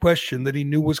 simple question that he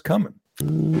knew was coming.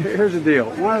 Here's the deal.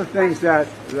 One of the things that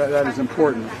is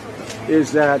important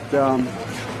is that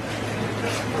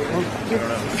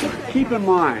keep in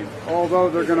mind, although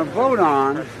they're going to vote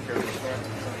on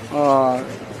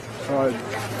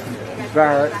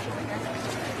Barrett,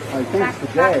 I think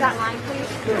today. That line, please.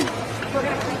 We're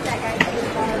going to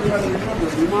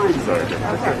please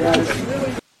that,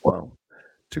 guys. Well,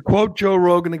 to quote Joe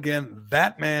Rogan again,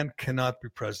 that man cannot be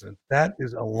president. That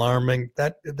is alarming.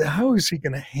 How is he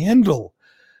going to handle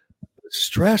the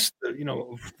stress,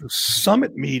 the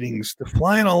summit meetings, the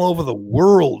flying all over the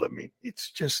world? I mean,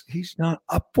 it's just, he's not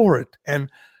up for it. And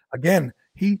again,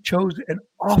 he chose an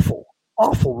awful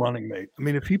running mate. I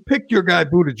mean, if he picked your guy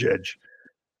Buttigieg,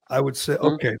 I would say,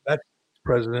 okay, that's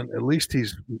president. At least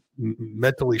he's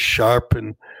mentally sharp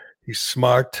and he's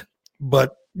smart.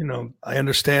 But I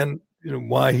understand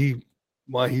why he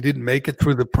didn't make it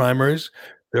through the primaries.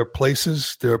 There are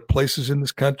places in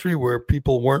this country where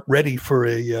people weren't ready for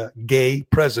a gay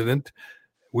president.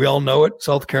 We all know it.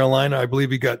 South Carolina, I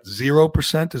believe he got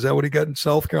 0%. Is that what he got in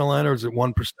South Carolina, or is it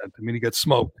 1%? I mean, he got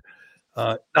smoked.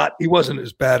 He wasn't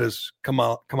as bad as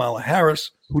Kamala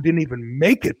Harris, who didn't even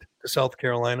make it to South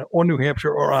Carolina or New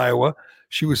Hampshire or Iowa.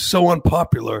 She was so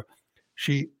unpopular.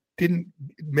 She didn't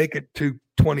make it to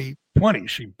 2020.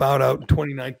 She bowed out in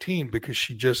 2019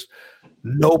 because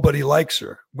nobody likes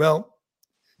her. Well,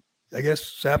 I guess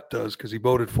Sapp does because he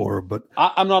voted for her. But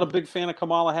I'm not a big fan of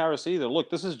Kamala Harris either.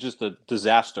 Look, this is just a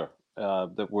disaster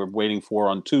that we're waiting for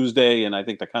on Tuesday, and I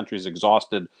think the country's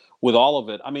exhausted with all of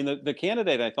it. I mean, the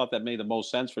candidate I thought that made the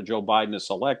most sense for Joe Biden to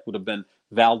select would have been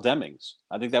Val Demings.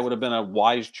 I think that would have been a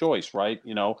wise choice, right?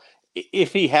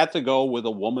 If he had to go with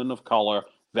a woman of color,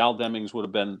 Val Demings would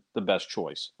have been the best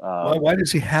choice. Why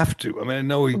does he have to? I mean, I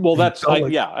know he. Well,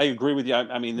 I agree with you.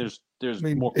 I mean, there's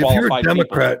more qualified if you're a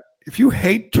Democrat, people. If you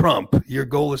hate Trump, your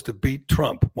goal is to beat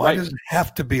Trump. Why does it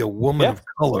have to be a woman of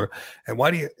color? And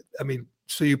why do you? I mean,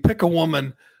 so you pick a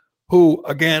woman who,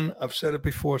 again, I've said it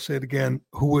before, say it again,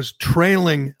 who was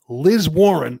trailing Liz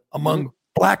Warren among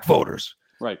black voters.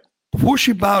 Right. Before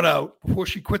she bowed out, before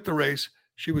she quit the race,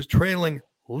 she was trailing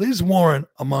Liz Warren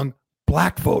among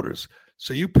black voters.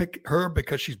 So you pick her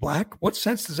because she's black? What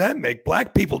sense does that make?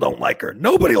 Black people don't like her.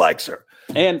 Nobody likes her.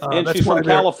 And she's from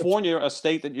California, a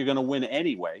state that you're going to win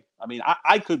anyway. I mean,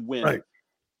 I could win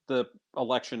the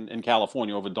election in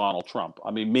California over Donald Trump.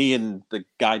 I mean, me and the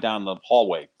guy down the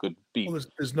hallway could beat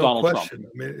there's no Donald question.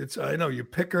 Trump. I mean, I know you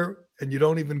pick her and you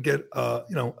don't even get a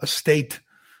state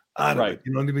out of it.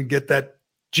 You don't even get that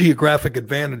geographic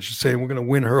advantage of saying we're going to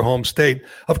win her home state.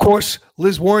 Of course,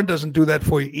 Liz Warren doesn't do that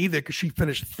for you either because she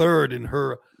finished third in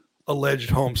her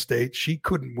alleged home state. She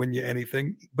couldn't win you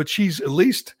anything, but she's at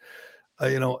least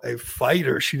a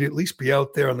fighter. She'd at least be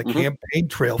out there on the campaign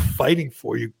trail fighting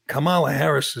for you. Kamala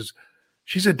Harris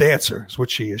she's a dancer is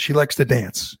what she is. She likes to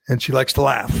dance and she likes to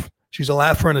laugh. She's a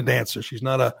laugher and a dancer. She's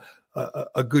not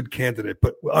a good candidate.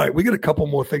 But all right, we got a couple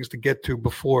more things to get to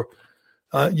before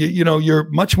you're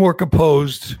much more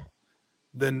composed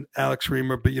than Alex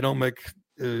Reamer, but you don't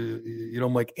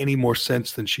make any more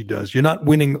sense than she does. You're not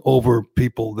winning over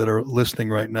people that are listening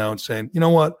right now and saying, you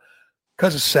know what,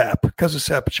 Because of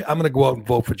SAP. I'm going to go out and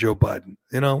vote for Joe Biden.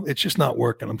 It's just not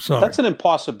working. I'm sorry. That's an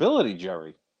impossibility,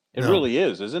 Jerry. It No. really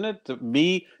is, isn't it?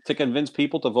 To convince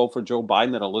people to vote for Joe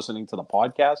Biden that are listening to the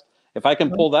podcast. If I can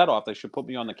pull that off, they should put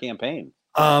me on the campaign.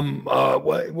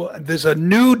 Well, there's a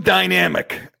new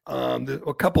dynamic. There's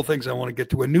a couple things I want to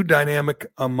get to. A new dynamic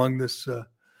among this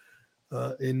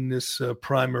in this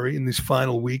primary in these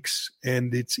final weeks,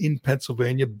 and it's in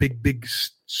Pennsylvania, big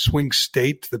swing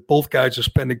state that both guys are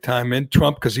spending time in.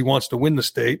 Trump because he wants to win the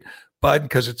state. Biden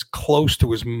because it's close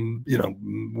to his,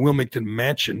 Wilmington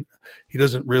mansion. He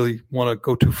doesn't really want to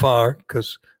go too far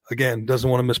because, again, doesn't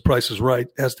want to miss Price is Right.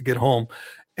 Has to get home.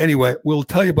 Anyway, we'll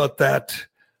tell you about that.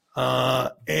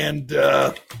 And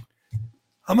I'm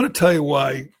going to tell you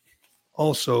why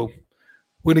also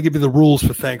we're going to give you the rules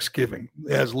for Thanksgiving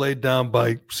as laid down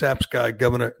by SAP's guy,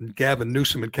 Governor Gavin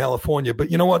Newsom in California.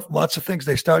 But you know what? Lots of things,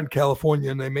 they start in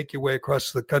California and they make your way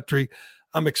across the country.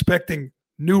 I'm expecting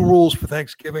new rules for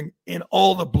Thanksgiving in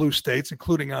all the blue states,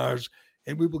 including ours,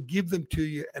 and we will give them to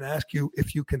you and ask you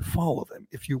if you can follow them,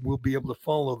 if you will be able to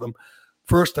follow them.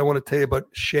 First, I want to tell you about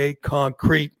Shea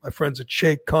Concrete. My friends at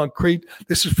Shea Concrete.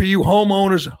 This is for you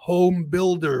homeowners, home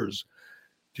builders.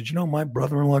 Did you know my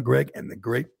brother-in-law, Greg, and the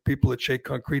great people at Shea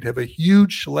Concrete have a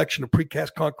huge selection of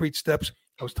precast concrete steps?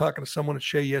 I was talking to someone at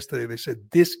Shea yesterday. They said,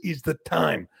 this is the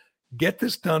time. Get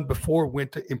this done before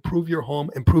winter. Improve your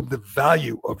home. Improve the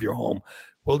value of your home.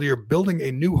 Whether you're building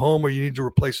a new home or you need to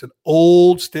replace an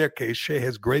old staircase, Shea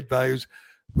has great values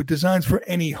with designs for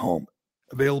any home.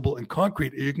 Available in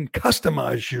concrete. You can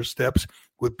customize your steps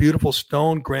with beautiful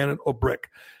stone, granite, or brick.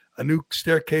 A new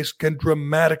staircase can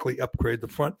dramatically upgrade the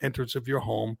front entrance of your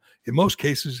home. In most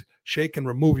cases, Shea can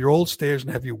remove your old stairs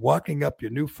and have you walking up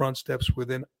your new front steps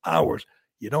within hours.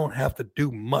 You don't have to do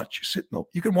much.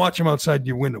 You can watch them outside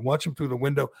your window. Watch them through the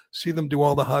window. See them do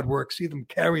all the hard work. See them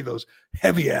carry those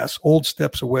heavy-ass old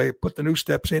steps away. Put the new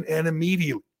steps in, and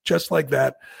immediately, just like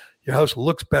that, your house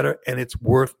looks better and it's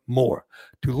worth more.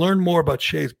 To learn more about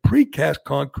Shea's precast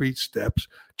concrete steps,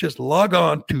 just log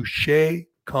on to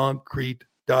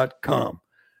SheaConcrete.com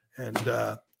and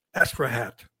ask for a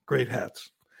hat. Great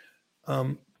hats.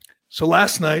 So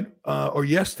last night, or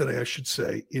yesterday, I should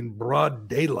say, in broad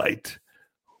daylight,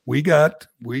 we got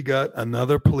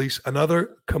another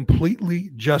completely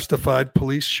justified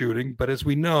police shooting. But as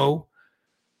we know,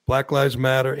 Black Lives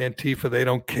Matter, Antifa, they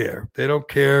don't care. They don't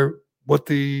care what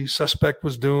the suspect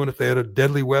was doing, if they had a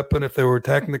deadly weapon, if they were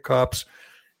attacking the cops.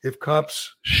 If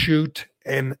cops shoot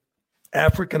an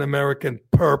African-American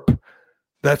perp,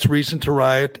 that's reason to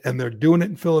riot, and they're doing it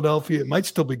in Philadelphia. It might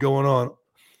still be going on.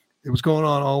 It was going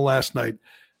on all last night.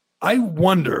 I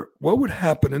wonder what would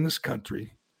happen in this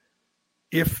country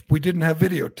if we didn't have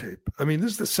videotape. I mean,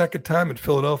 this is the second time in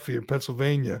Philadelphia and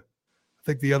Pennsylvania. I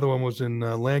think the other one was in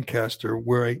Lancaster,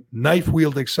 where a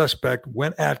knife-wielding suspect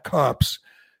went at cops.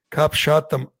 Cops shot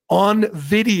them on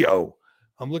video.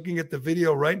 I'm looking at the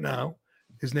video right now.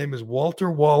 His name is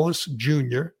Walter Wallace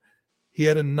Jr. He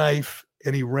had a knife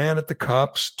and he ran at the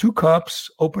cops. Two cops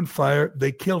opened fire.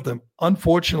 They killed him.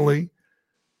 Unfortunately,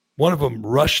 one of them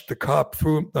rushed the cop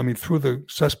threw the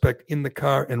suspect in the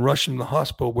car and rushed him to the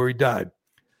hospital where he died.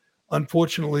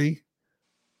 Unfortunately,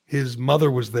 his mother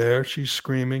was there. She's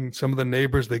screaming. Some of the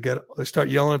neighbors, they start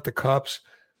yelling at the cops.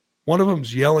 One of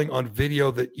them's yelling on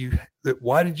video that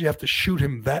why did you have to shoot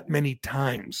him that many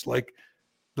times? Like,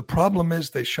 the problem is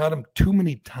they shot him too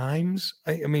many times.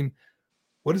 I mean,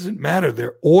 what does it matter?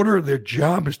 Their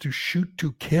job is to shoot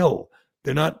to kill.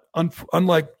 They're not,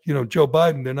 unlike, Joe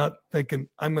Biden, they're not thinking,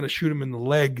 I'm going to shoot him in the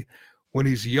leg when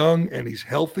he's young and he's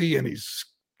healthy and he's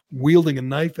wielding a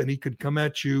knife and he could come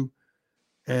at you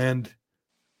and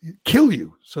kill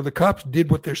you. So the cops did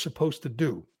what they're supposed to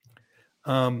do.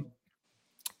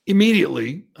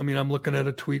 Immediately, I'm looking at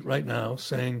a tweet right now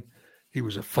saying he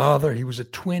was a father, he was a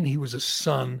twin, he was a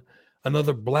son.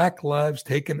 Another Black lives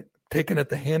taken at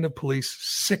the hand of police.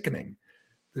 Sickening.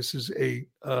 This is a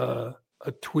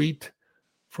tweet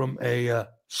from a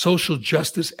social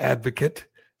justice advocate,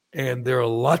 and there are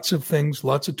lots of things,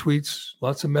 lots of tweets,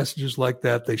 lots of messages like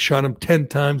that. They shot him 10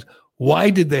 times.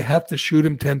 Why did they have to shoot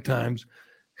him 10 times?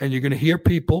 And you're going to hear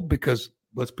people, because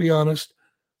let's be honest,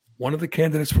 one of the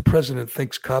candidates for president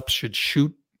thinks cops should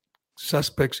shoot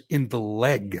suspects in the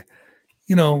leg.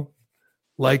 I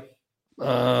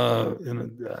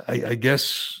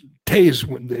guess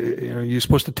tase. You're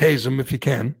supposed to tase them if you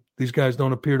can. These guys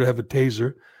don't appear to have a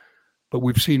taser, but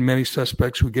we've seen many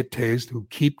suspects who get tased, who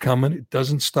keep coming. It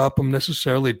doesn't stop them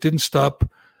necessarily. It didn't stop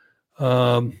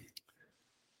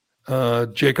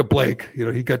Jacob Blake.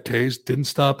 He got tased, didn't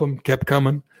stop him, kept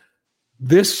coming.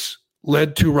 This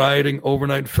led to rioting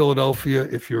overnight in Philadelphia.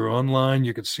 If you're online,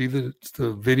 you can see the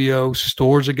video.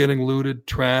 Stores are getting looted,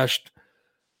 trashed.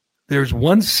 There's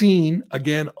one scene,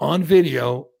 again, on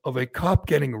video of a cop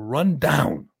getting run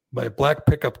down by a black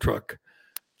pickup truck.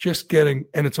 And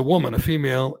it's a woman, a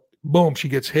female. Boom, she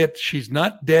gets hit. She's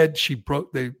not dead. She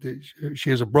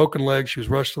has a broken leg. She was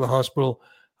rushed to the hospital.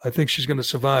 I think she's going to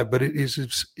survive, but it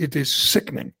is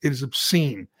sickening. It is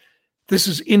obscene. This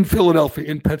is in Philadelphia,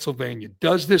 in Pennsylvania.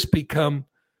 Does this become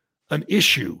an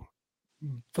issue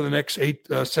for the next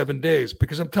 7 days?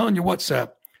 Because I'm telling you what,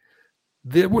 Sap,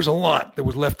 there was a lot that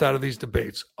was left out of these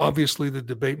debates. Obviously, the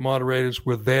debate moderators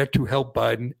were there to help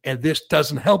Biden, and this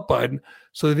doesn't help Biden.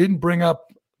 So they didn't bring up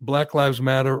Black Lives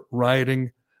Matter,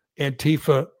 rioting,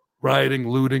 Antifa, rioting,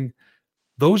 looting.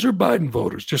 Those are Biden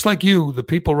voters. Just like you, the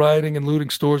people rioting and looting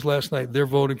stores last night, they're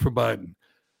voting for Biden.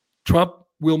 Trump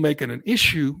will make it an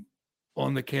issue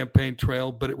on the campaign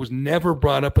trail, but it was never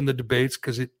brought up in the debates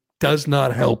because it does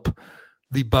not help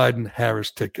the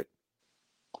Biden-Harris ticket.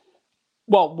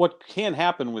 Well, what can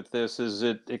happen with this is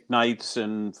it ignites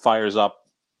and fires up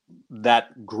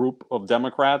that group of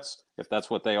Democrats, if that's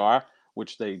what they are,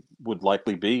 which they would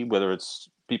likely be, whether it's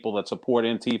people that support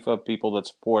Antifa, people that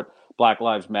support Black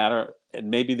Lives Matter, and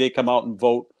maybe they come out and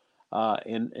vote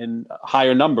in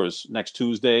higher numbers next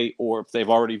Tuesday, or if they've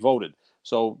already voted.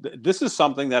 So this is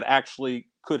something that actually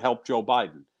could help Joe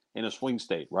Biden in a swing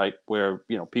state, right? Where,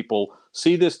 people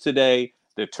see this today,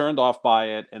 they're turned off by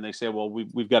it, and they say, well,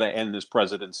 we've got to end this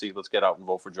presidency. Let's get out and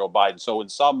vote for Joe Biden. So in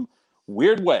some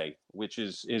weird way, which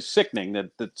is sickening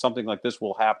that something like this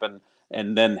will happen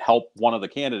and then help one of the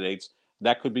candidates,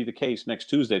 that could be the case next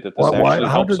Tuesday, that this actually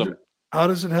helps them. How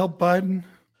does it help Biden?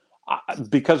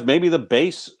 Because maybe the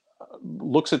base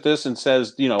looks at this and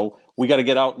says, we got to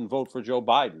get out and vote for Joe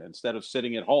Biden instead of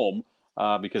sitting at home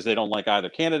because they don't like either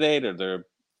candidate or they're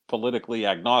politically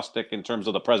agnostic in terms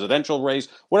of the presidential race.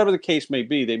 Whatever the case may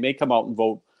be, they may come out and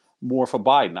vote more for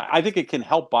Biden. I think it can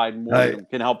help Biden more than it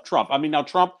can help Trump. I mean, now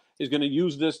Trump is going to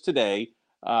use this today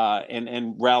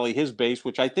and rally his base,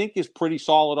 which I think is pretty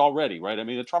solid already, right? I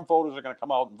mean, the Trump voters are going to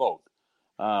come out and vote.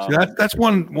 That's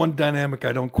one dynamic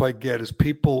I don't quite get is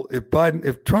people.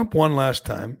 If Trump won last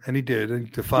time, and he did, and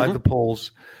he defied the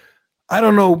polls, I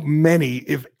don't know many,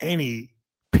 if any,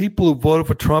 people who voted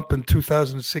for Trump in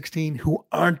 2016 who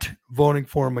aren't voting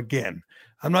for him again.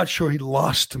 I'm not sure he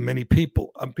lost to many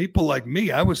people. People like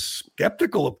me, I was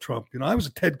skeptical of Trump. I was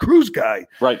a Ted Cruz guy.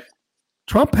 Right.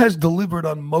 Trump has delivered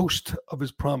on most of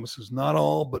his promises, not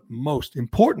all, but most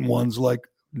important ones, like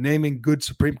naming good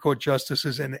Supreme Court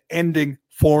justices and ending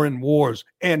foreign wars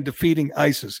and defeating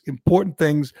ISIS. Important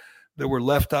things that were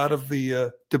left out of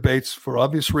the debates for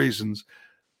obvious reasons.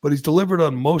 But he's delivered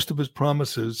on most of his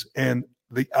promises, and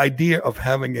the idea of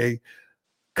having a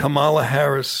Kamala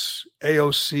Harris,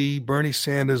 AOC, Bernie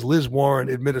Sanders, Liz Warren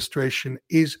administration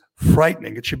is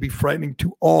frightening. It should be frightening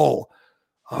to all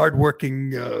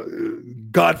hardworking,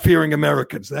 God-fearing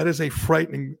Americans. That is a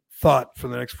frightening thought for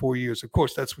the next 4 years. Of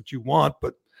course, that's what you want,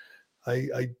 but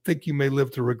I think you may live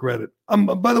to regret it.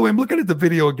 By the way, I'm looking at the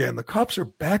video again. The cops are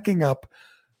backing up,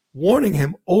 warning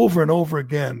him over and over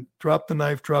again, drop the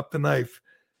knife, drop the knife.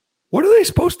 What are they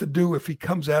supposed to do if he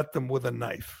comes at them with a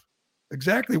knife?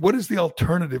 Exactly. What is the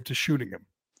alternative to shooting him?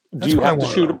 Do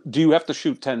you have to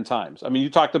shoot 10 times? I mean, you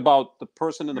talked about the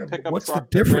person in the pickup what's truck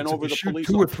the difference? that ran over the shoot police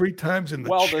 2 or 3 times in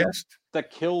the chest? The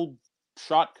kill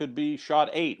shot could be shot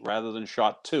 8 rather than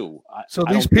shot 2. So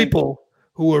these people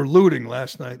who were looting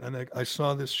last night, and I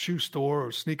saw this shoe store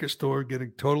or sneaker store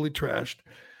getting totally trashed.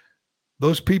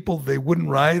 Those people, they wouldn't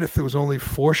riot if there was only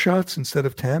 4 shots instead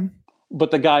of 10?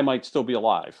 But the guy might still be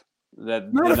alive.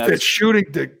 Not if they're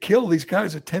shooting to kill. These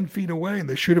guys are 10 feet away and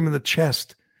they shoot him in the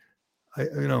chest.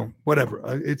 Whatever.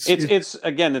 It's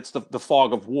the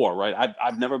fog of war, right?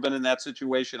 I've never been in that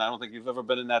situation. I don't think you've ever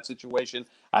been in that situation.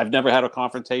 I've never had a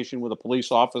confrontation with a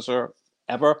police officer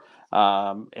ever.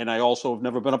 And I also have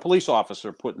never been a police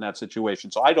officer put in that situation.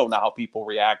 So I don't know how people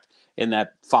react in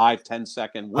that 5-10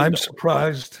 second window. I'm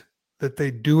surprised that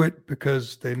they do it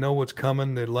because they know what's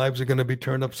coming. Their lives are going to be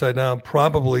turned upside down,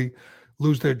 probably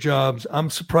lose their jobs.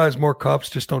 I'm surprised more cops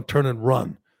just don't turn and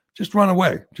run. Just run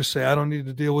away. Just say, I don't need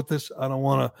to deal with this. I don't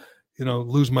want to,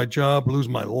 lose my job, lose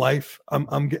my life. I'm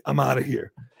out of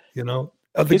here.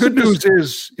 The good news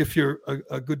is, if you're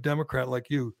a good Democrat like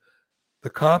you,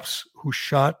 the cops who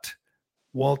shot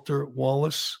Walter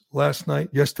Wallace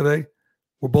yesterday,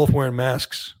 were both wearing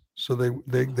masks. So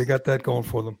they got that going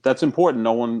for them. That's important.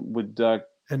 No one would catch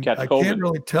COVID. I can't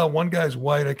really tell. One guy's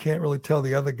white. I can't really tell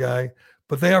the other guy.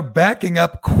 But they are backing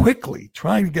up quickly,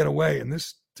 trying to get away. And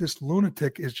this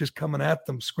lunatic is just coming at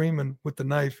them, screaming with the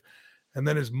knife. And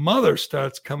then his mother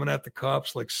starts coming at the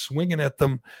cops, like swinging at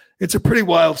them. It's a pretty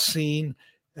wild scene.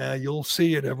 You'll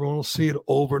see it. Everyone will see it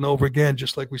over and over again,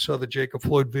 just like we saw the Jacob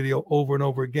Floyd video over and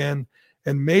over again.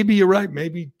 And maybe you're right.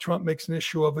 Maybe Trump makes an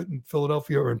issue of it in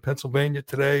Philadelphia or in Pennsylvania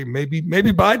today. Maybe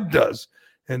Biden does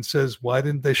and says, why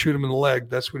didn't they shoot him in the leg?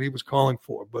 That's what he was calling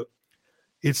for. But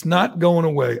it's not going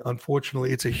away,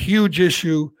 unfortunately. It's a huge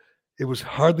issue. It was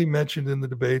hardly mentioned in the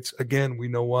debates. Again, we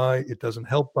know why. It doesn't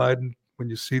help Biden when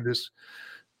you see this,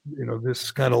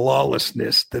 this kind of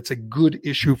lawlessness. That's a good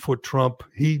issue for Trump.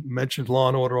 He mentions law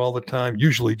and order all the time,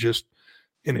 usually just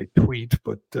in a tweet,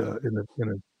 but in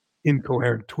an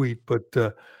incoherent tweet.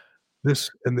 But these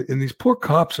poor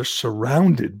cops are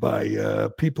surrounded by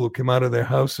people who come out of their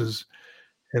houses,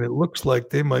 and it looks like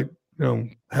they might,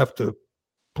 have to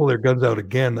pull their guns out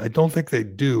again. I don't think they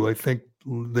do. I think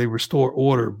they restore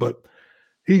order, but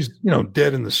he's,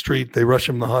 dead in the street. They rush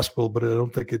him to the hospital, but I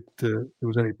don't think there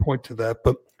was any point to that.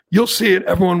 But you'll see it.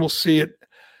 Everyone will see it.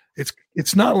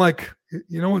 It's not like,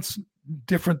 what's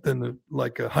different than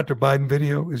like a Hunter Biden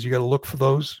video is you got to look for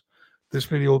those. This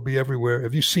video will be everywhere.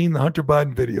 Have you seen the Hunter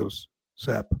Biden videos,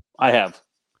 Sap? I have.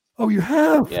 Oh, you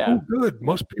have? Yeah. Oh, good.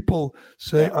 Most people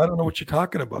say, I don't know what you're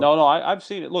talking about. No, I've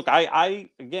seen it. Look, I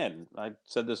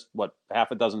said this,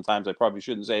 half a dozen times. I probably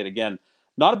shouldn't say it again.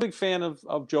 Not a big fan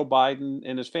of Joe Biden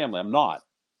and his family. I'm not.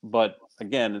 But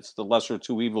again, it's the lesser of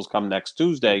two evils come next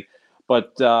Tuesday.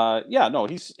 But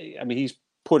he's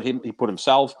put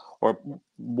himself, or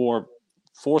more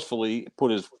forcefully put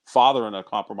his father in a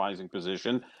compromising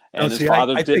position. And his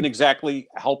father didn't exactly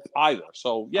help either.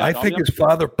 So, yeah. I think his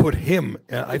father put him.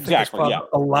 I think his father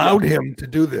allowed him to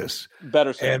do this.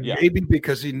 Better said, and maybe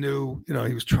because he knew, he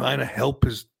was trying to help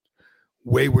his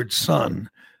wayward son.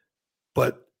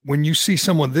 But when you see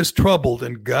someone this troubled,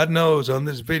 and God knows on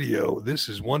this video, this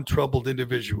is one troubled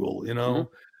individual,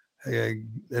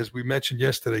 as we mentioned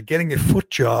yesterday, getting a foot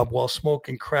job while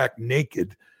smoking crack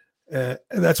naked. And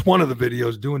that's one of the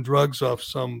videos, doing drugs off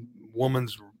some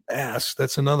woman's ass.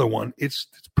 That's another one. It's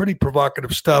pretty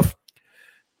provocative stuff.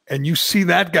 And you see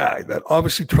that guy, that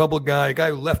obviously troubled guy, a guy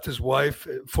who left his wife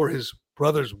for his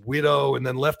brother's widow, and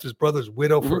then left his brother's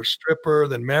widow for a stripper,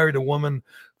 then married a woman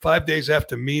 5 days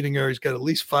after meeting her. He's got at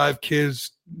least 5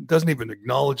 kids, doesn't even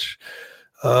acknowledge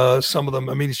some of them.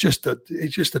 I mean, it's just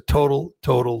a total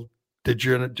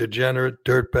degenerate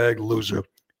dirtbag loser.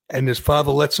 And his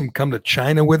father lets him come to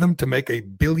China with him to make a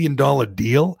 $1 billion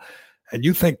deal. And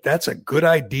you think that's a good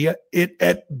idea?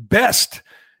 At best,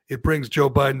 it brings Joe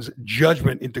Biden's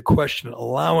judgment into question,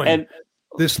 allowing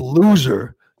this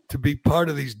loser to be part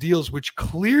of these deals, which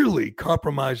clearly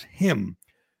compromise him.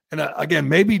 And again,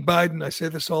 maybe Biden, I say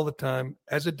this all the time,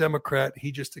 as a Democrat,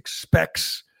 he just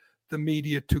expects the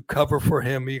media to cover for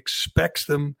him. He expects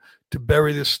them to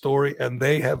bury this story, and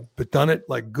they have done it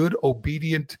like good,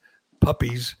 obedient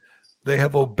puppies. They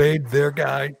have obeyed their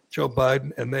guy, Joe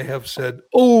Biden, and they have said,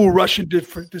 Russian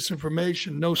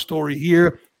disinformation, no story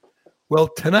here. Well,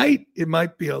 tonight it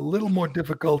might be a little more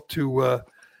difficult to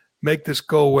make this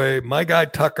go away. My guy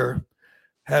Tucker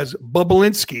has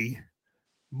Bobolinsky,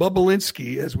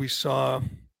 as we saw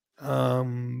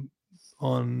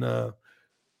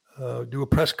do a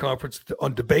press conference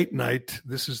on debate night.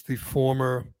 This is the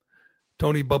former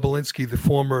Tony Bobolinsky, the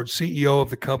former CEO of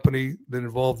the company that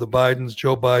involved the Bidens,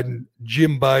 Joe Biden,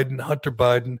 Jim Biden, Hunter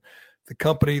Biden, the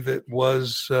company that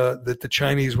was that the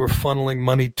Chinese were funneling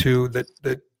money to,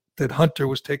 that Hunter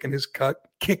was taking his cut,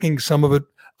 kicking some of it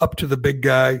up to the big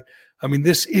guy. I mean,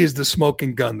 this is the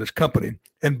smoking gun, this company.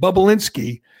 And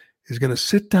Bobolinsky is going to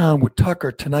sit down with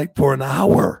Tucker tonight for an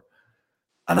hour.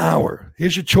 An hour.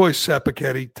 Here's your choice,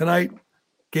 Sapachetti. Tonight,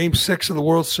 Game 6 of the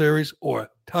World Series, or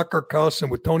Tucker Carlson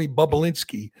with Tony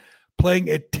Bobolinsky playing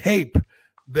a tape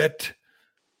that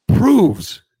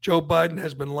proves Joe Biden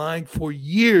has been lying for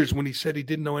years when he said he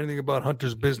didn't know anything about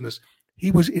Hunter's business.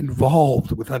 He was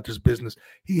involved with Hunter's business.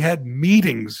 He had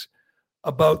meetings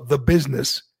about the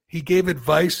business. He gave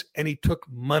advice and he took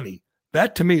money.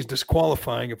 That to me is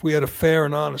disqualifying. If we had a fair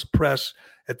and honest press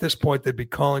at this point, they'd be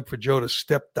calling for Joe to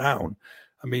step down.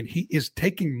 I mean, he is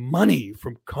taking money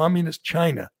from communist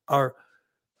China, our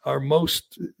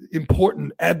most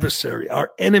important adversary,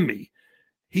 our enemy.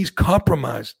 He's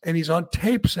compromised, and he's on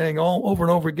tape saying all over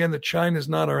and over again that China is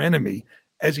not our enemy,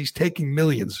 as he's taking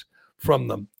millions from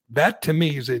them. That to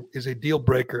me is a deal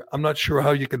breaker. I'm not sure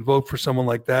how you can vote for someone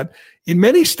like that. In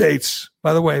many states,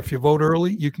 by the way, if you vote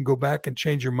early, you can go back and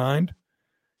change your mind.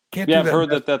 Can't Yeah, do I've that. heard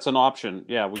that that's an option.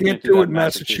 Yeah, we Can't do do that it in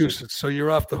Massachusetts, so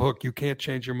you're off the hook. You can't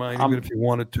change your mind even if you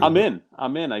wanted to. I'm in.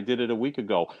 I did it a week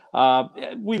ago.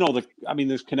 We know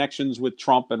there's connections with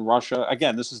Trump and Russia.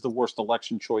 Again, this is the worst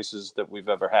election choices that we've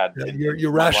ever had. Yeah,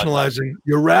 you're rationalizing.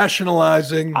 You're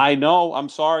rationalizing. I know. I'm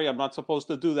sorry. I'm not supposed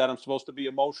to do that. I'm supposed to be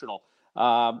emotional.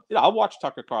 I'll watch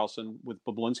Tucker Carlson with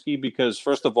Boblinski because,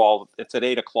 first of all, it's at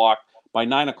 8:00. By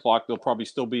 9:00, they'll probably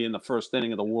still be in the first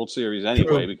inning of the World Series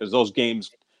anyway, because those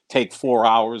games take 4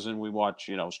 hours, and we watch,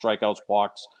 strikeouts,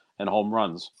 walks, and home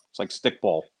runs. It's like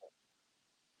stickball.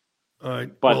 All right.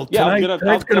 But well, yeah,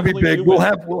 tonight's going to be big. We'll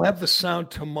have the sound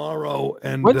tomorrow.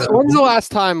 And when's the last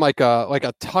time like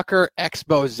a Tucker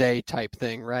expose type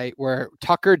thing, right? Where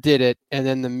Tucker did it, and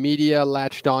then the media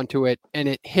latched onto it, and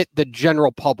it hit the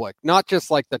general public, not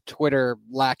just like the Twitter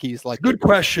lackeys. Like, good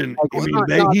question.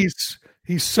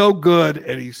 He's so good,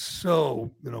 and he's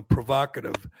so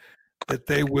provocative that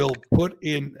they will put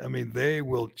in. I mean, they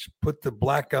will put the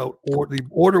blackout, or the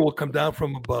order will come down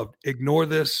from above. Ignore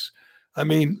this. I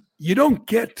mean, you don't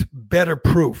get better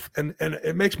proof. And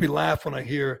it makes me laugh when I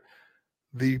hear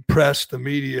the press, the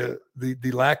media, the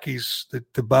lackeys, the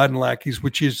Biden lackeys,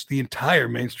 which is the entire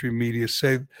mainstream media,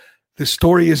 say the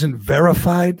story isn't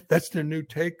verified. That's their new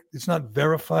take. It's not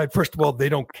verified. First of all, they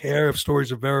don't care if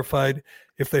stories are verified.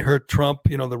 If they hurt Trump,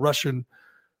 the Russian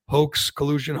hoax,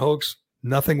 collusion hoax,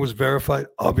 nothing was verified.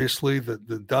 Obviously, the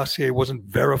dossier wasn't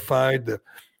verified.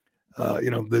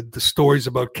 The stories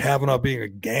about Kavanaugh being a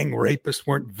gang rapist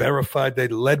weren't verified. They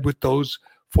led with those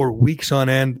for weeks on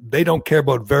end. They don't care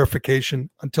about verification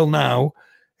until now.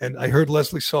 And I heard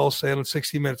Leslie Saul say it on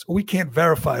 60 Minutes. We can't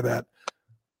verify that.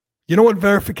 You know what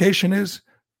verification is?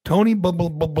 Tony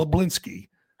Boblinski,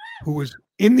 who was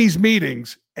in these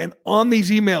meetings and on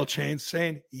these email chains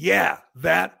saying, yeah,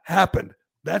 that happened.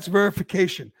 That's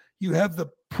verification. You have the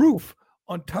proof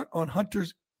on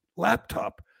Hunter's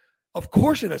laptop. Of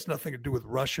course, it has nothing to do with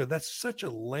Russia. That's such a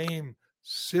lame,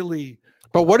 silly.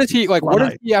 But what does he like? What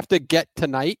does he have to get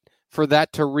tonight for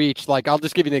that to reach? Like, I'll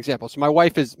just give you an example. So my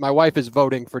wife is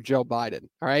voting for Joe Biden.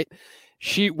 All right.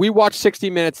 We watched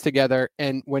 60 Minutes together,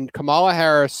 and when Kamala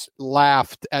Harris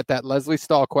laughed at that Leslie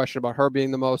Stahl question about her being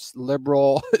the most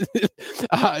liberal,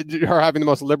 her having the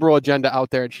most liberal agenda out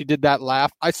there, and she did that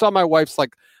laugh, I saw my wife's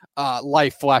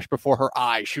life flash before her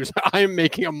eyes. She was, I am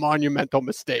making a monumental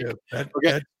mistake.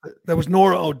 Yeah, that was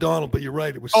Nora O'Donnell, but you're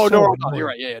right. It was Nora annoying. O'Donnell. You're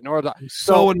right. Yeah, Nora O'Donnell.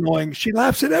 So annoying. She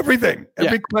laughs at everything.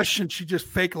 Every question, she just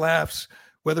fake laughs.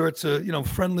 Whether it's a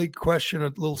friendly question, a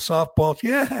little softball.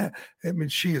 Yeah, I mean,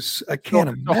 she is. I can't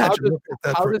imagine looking at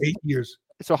that for 8 years.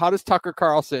 So how does Tucker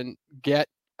Carlson get?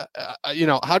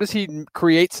 How does he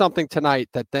create something tonight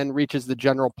that then reaches the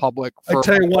general public? I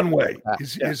tell you one way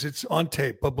is it's on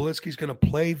tape. Boblinski's going to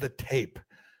play the tape.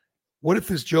 What if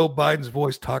it's Joe Biden's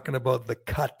voice talking about the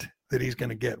cut that he's going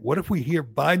to get? What if we hear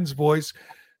Biden's voice?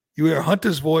 You hear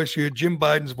Hunter's voice, you hear Jim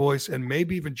Biden's voice, and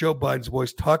maybe even Joe Biden's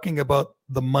voice talking about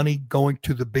the money going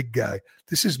to the big guy.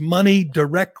 This is money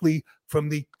directly from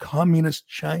the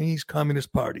Chinese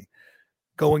Communist Party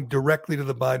going directly to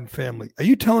the Biden family. Are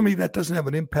you telling me that doesn't have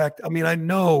an impact? I mean, I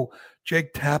know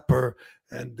Jake Tapper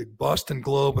and the Boston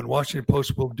Globe and Washington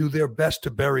Post will do their best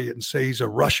to bury it and say he's a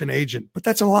Russian agent, but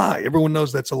that's a lie. Everyone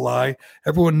knows that's a lie.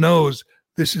 Everyone knows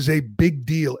this is a big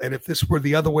deal. And if this were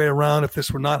the other way around, if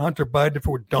this were not Hunter Biden, if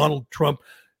it were Donald Trump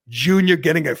Jr.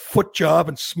 getting a foot job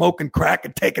and smoking crack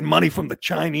and taking money from the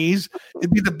Chinese,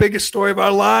 it'd be the biggest story of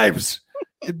our lives.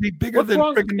 It'd be bigger than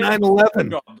freaking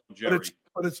 9/11.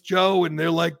 But it's Joe, and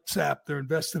they're like sap. They're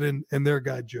invested in their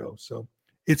guy Joe. So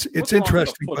it's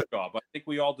interesting. Foot job? I think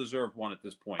we all deserve one at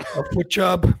this point. A foot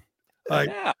job. All right.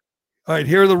 Yeah. All right,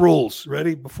 here are the rules.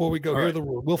 Ready? Before we go, here are the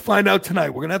rules. We'll find out tonight.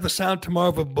 We're going to have the sound tomorrow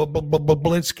of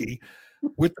Boblinski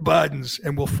with the Bidens,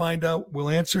 and we'll find out.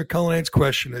 We'll answer Cullinane's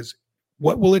question is,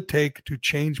 what will it take to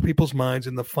change people's minds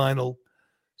in the final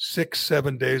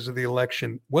 6-7 days of the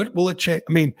election? What will it change?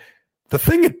 I mean, the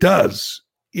thing it does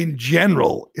in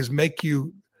general is make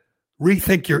you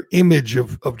rethink your image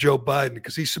of Joe Biden,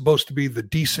 because he's supposed to be the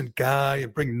decent guy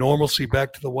and bring normalcy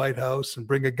back to the White House and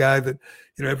bring a guy that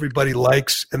everybody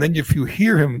likes. And then if you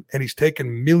hear him and he's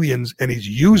taking millions and he's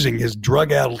using his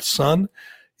drug-addled son,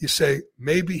 you say,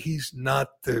 maybe he's not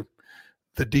the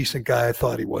decent guy I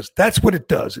thought he was. That's what it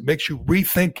does. It makes you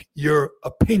rethink your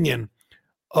opinion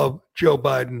of Joe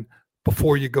Biden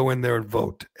before you go in there and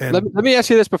vote. And let me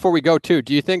ask you this before we go too.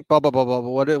 Do you think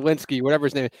Linsky, whatever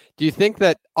his name is, do you think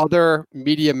that other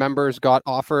media members got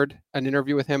offered an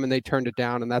interview with him and they turned it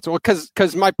down? And that's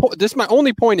because my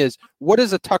only point is, what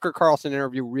does a Tucker Carlson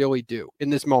interview really do in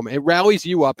this moment? It rallies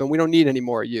you up, and we don't need any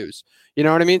more yous. You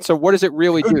know what I mean? So what does it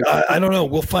really do? I don't know.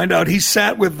 We'll find out. He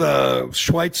sat with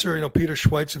Schweitzer, Peter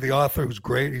Schweitzer, the author, who's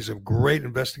great. He's a great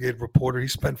investigative reporter. He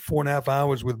spent 4.5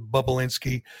 hours with Bubba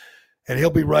Linsky. And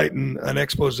he'll be writing an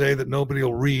expose that nobody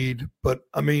will read. But,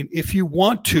 I mean, if you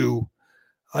want to,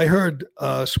 I heard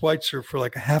Schweitzer for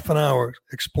like a half an hour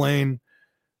explain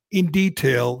in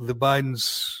detail the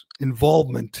Biden's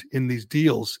involvement in these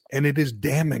deals. And it is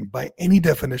damning by any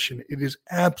definition. It is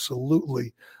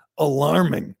absolutely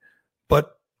alarming.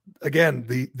 But, again,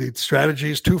 the strategy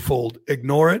is twofold.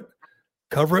 Ignore it,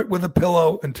 cover it with a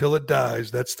pillow until it dies.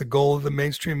 That's the goal of the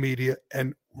mainstream media,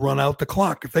 and run out the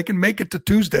clock. If they can make it to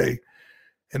Tuesday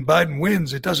and Biden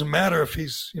wins, it doesn't matter if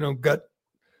he's, got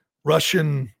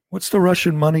Russian. What's the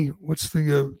Russian money? What's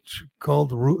the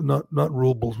called? Not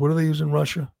rubles. What do they use in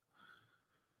Russia?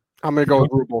 I'm going to go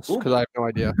with rubles because I have no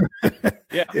idea.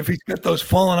 Yeah. If he's got those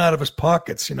falling out of his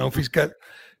pockets, if he's got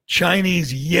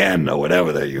Chinese yen or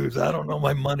whatever they use, I don't know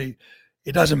my money.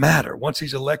 It doesn't matter. Once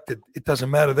he's elected, it doesn't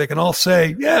matter. They can all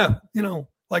say, yeah,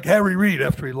 like Harry Reid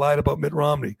after he lied about Mitt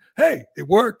Romney. Hey, it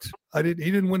worked. He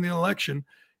didn't win the election.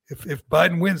 If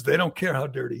Biden wins, they don't care how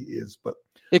dirty he is. But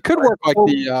it could work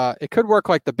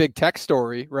like the big tech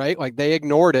story, right? Like they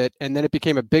ignored it, and then it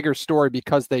became a bigger story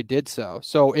because they did so.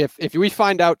 So if we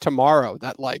find out tomorrow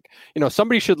that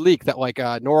somebody should leak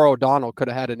that Norah O'Donnell could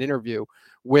have had an interview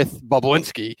with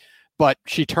Bobulinski, but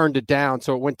she turned it down,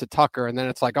 so it went to Tucker, and then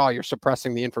it's like, oh, you're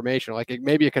suppressing the information.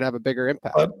 Maybe it could have a bigger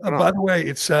impact. By the way,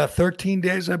 it's 13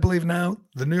 days, I believe now.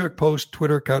 The New York Post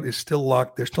Twitter account is still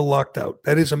locked. They're still locked out.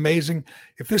 That is amazing.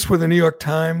 If this were the New York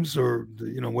Times or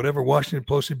whatever Washington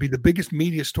Post, it'd be the biggest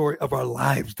media story of our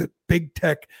lives. That big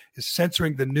tech is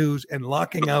censoring the news and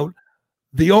locking out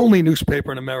the only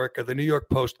newspaper in America. The New York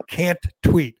Post can't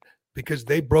tweet because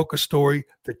they broke a story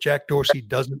that Jack Dorsey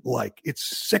doesn't like.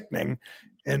 It's sickening.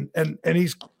 And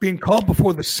he's being called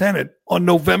before the Senate on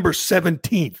November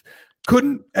 17th.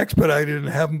 Couldn't expedite it and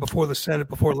have him before the Senate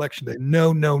before Election Day.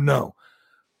 No.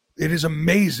 It is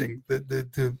amazing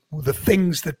the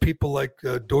things that people like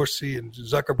Dorsey and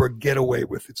Zuckerberg get away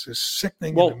with. It's just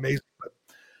sickening and amazing.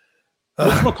 Mitch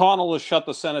McConnell has shut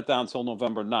the Senate down until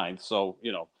November 9th. So,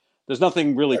 there's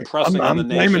nothing really pressing on the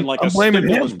nation like a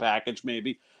stimulus package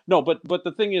maybe. No, but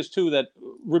the thing is, too, that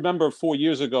remember 4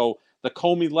 years ago, the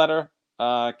Coney letter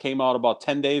came out about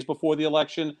 10 days before the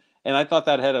election, and I thought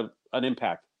that had an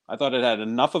impact. I thought it had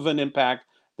enough of an impact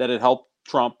that it helped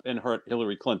Trump and hurt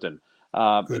Hillary Clinton.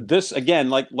 This, again,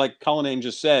 like Cullinane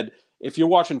just said, if you're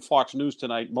watching Fox News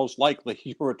tonight, most likely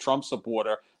you're a Trump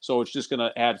supporter, so it's just going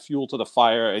to add fuel to the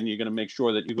fire, and you're going to make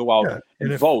sure that you go out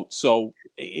and vote. So,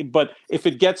 but if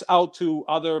it gets out to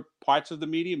other parts of the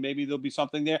media, maybe there'll be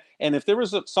something there. And if there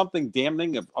is something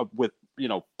damning with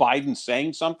Biden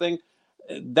saying something,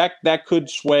 that could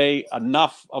sway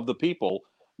enough of the people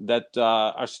that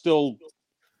are still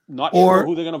not sure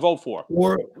who they're going to vote for.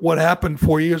 Or what happened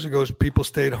 4 years ago is people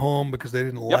stayed home because they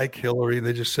didn't like Hillary.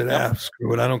 They just said,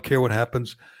 screw it, I don't care what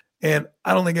happens. And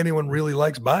I don't think anyone really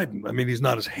likes Biden. I mean, he's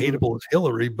not as hateable as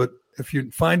Hillary, but if you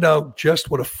find out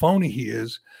just what a phony he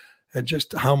is and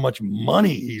just how much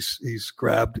money he's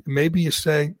grabbed, maybe you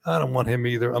say, I don't want him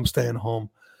either. I'm staying home.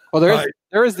 Well,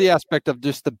 there is the aspect of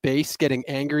just the base getting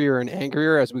angrier and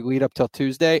angrier as we lead up till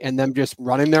Tuesday, and them just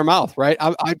running their mouth, right?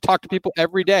 I talk to people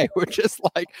every day who are just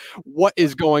like, what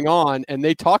is going on? And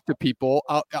they talk to people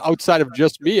outside of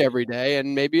just me every day,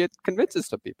 and maybe it convinces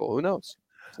some people. Who knows?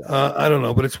 I don't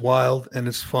know, but it's wild and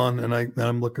it's fun, and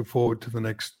I'm looking forward to the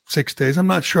next 6 days. I'm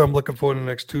not sure I'm looking forward to the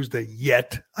next Tuesday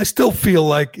yet. I still feel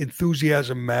like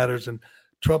enthusiasm matters, and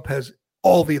Trump has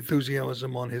all the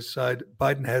enthusiasm on his side.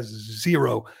 Biden has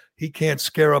zero. He can't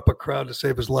scare up a crowd to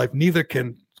save his life. Neither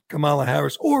can Kamala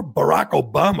Harris or Barack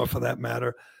Obama, for that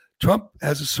matter. Trump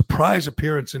has a surprise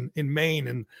appearance in Maine,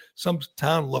 in some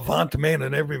town, Levant, Maine, I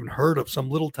never even heard of,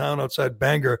 some little town outside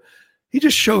Bangor. He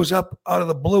just shows up out of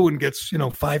the blue and gets,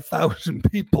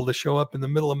 5,000 people to show up in the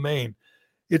middle of Maine.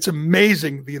 It's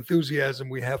amazing the enthusiasm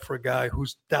we have for a guy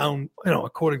who's down,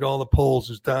 according to all the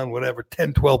polls, is down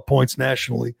 10, 12 points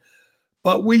nationally.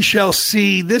 But we shall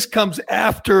see. This comes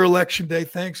after Election Day,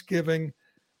 Thanksgiving.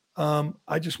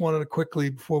 I just wanted to quickly,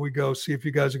 before we go, see if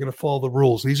you guys are going to follow the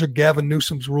rules. These are Gavin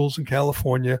Newsom's rules in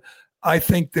California. I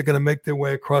think they're going to make their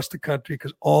way across the country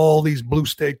because all these blue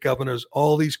state governors,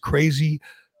 all these crazy,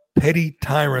 petty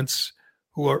tyrants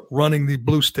who are running the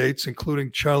blue states,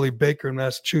 including Charlie Baker in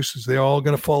Massachusetts. They're all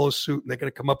going to follow suit, and they're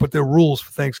going to come up with their rules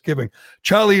for Thanksgiving.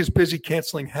 Charlie is busy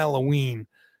canceling Halloween,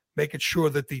 making sure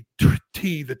that the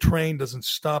train doesn't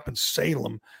stop in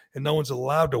Salem, and no one's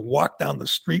allowed to walk down the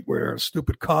street wearing a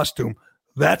stupid costume.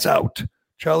 That's out.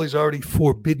 Charlie's already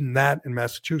forbidden that in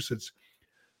Massachusetts.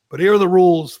 But here are the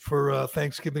rules for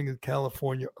Thanksgiving in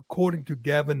California. According to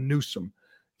Gavin Newsom,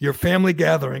 your family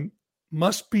gathering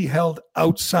must be held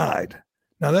outside.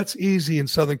 Now, that's easy in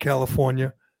Southern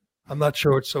California. I'm not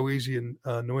sure it's so easy in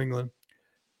New England.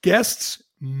 Guests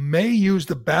may use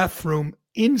the bathroom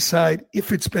inside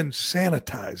if it's been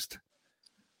sanitized.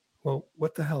 Well,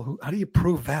 what the hell? How do you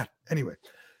prove that? Anyway,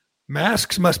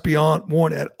 masks must be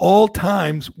worn at all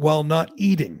times while not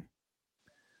eating.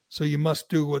 So you must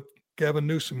do what Gavin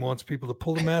Newsom wants people to: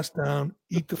 pull the mask down,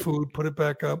 eat the food, put it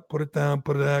back up, put it down,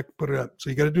 put it back, put it up.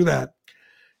 So you got to do that.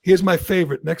 Here's my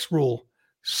favorite. Next rule.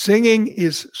 Singing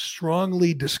is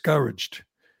strongly discouraged.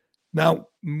 Now,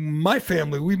 my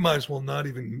family, we might as well not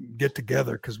even get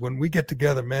together, because when we get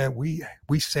together, man, we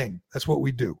sing. That's what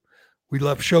we do. We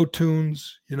love show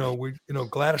tunes.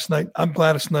 Gladys Knight. I'm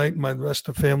Gladys Knight, and my rest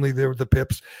of the family, they're the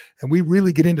Pips. And we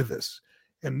really get into this.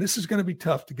 And this is going to be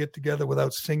tough to get together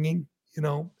without singing.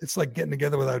 It's like getting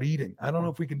together without eating. I don't know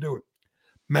if we can do it.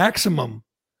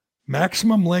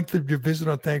 Maximum length of your visit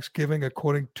on Thanksgiving,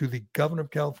 according to the governor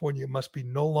of California, must be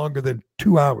no longer than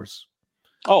 2 hours.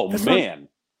 Oh, man.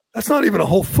 That's not even a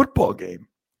whole football game.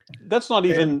 That's not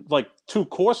even like 2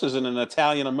 courses in an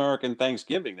Italian-American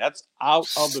Thanksgiving. That's out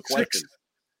of the question.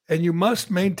 And you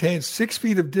must maintain 6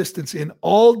 feet of distance in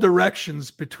all directions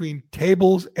between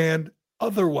tables and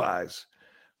otherwise.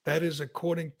 That is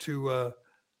according to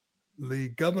the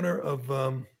governor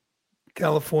of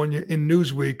California in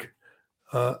Newsweek.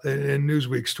 In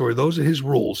Newsweek story. Those are his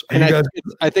rules. And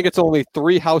I think it's only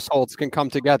 3 households can come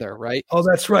together, right? Oh,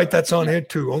 that's right. That's on here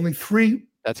too. Only 3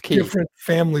 That's key. Different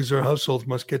families or households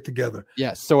must get together.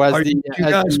 Yes. So as the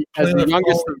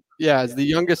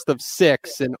youngest of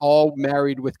 6 and all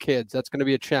married with kids, that's going to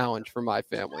be a challenge for my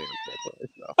family.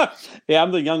 So. Yeah,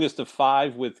 I'm the youngest of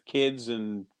 5 with kids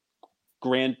and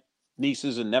grand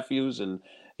nieces and nephews, and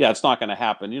yeah, it's not going to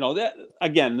happen. That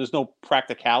again, there's no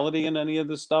practicality in any of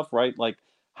this stuff, right? Like,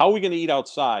 how are we going to eat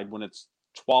outside when it's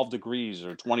 12 degrees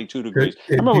or 22 degrees?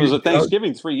 I remember it was a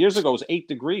Thanksgiving 3 years ago. It was 8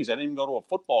 degrees. I didn't even go to a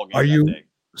football game that day.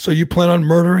 So you plan on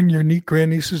murdering your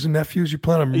grandnieces and nephews? You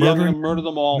plan on murdering? Yeah, I'm going to murder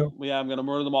them all. Yeah, I'm going to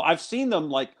murder them all. I've seen them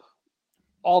like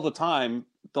all the time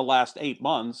the last 8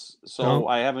 months, so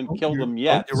I haven't killed them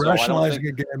yet. You're rationalizing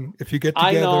again. If you get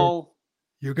together,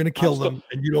 you're going to kill them,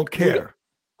 and you don't care.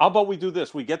 How about we do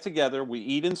this? We get together, we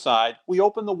eat inside, we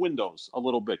open the windows a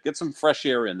little bit, get some fresh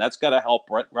air in. That's got to help,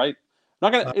 right?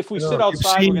 Not gonna. If we sit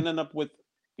outside, we're going to end up with,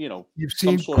 You've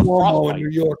seen some sort of Cuomo in New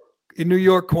York. In New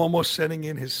York, Cuomo sending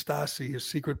in his Stasi, his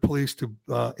secret police,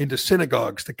 to into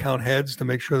synagogues to count heads to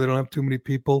make sure they don't have too many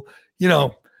people.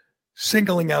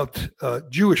 Singling out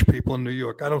Jewish people in New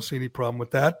York. I don't see any problem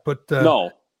with that. But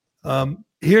no.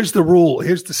 Here's the rule.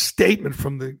 Here's the statement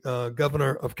from the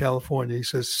governor of California. He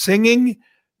says, singing,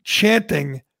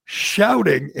 chanting,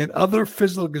 shouting, and other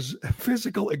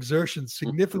physical exertion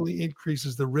significantly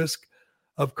increases the risk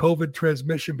of COVID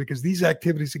transmission because these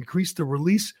activities increase the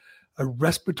release of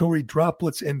respiratory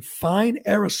droplets and fine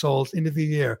aerosols into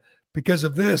the air. Because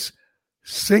of this,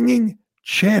 singing,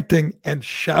 chanting, and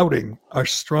shouting are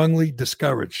strongly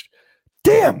discouraged.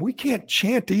 Damn, we can't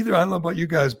chant either. I don't know about you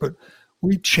guys, but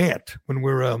we chant when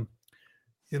we're,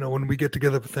 when we get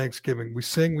together for Thanksgiving. We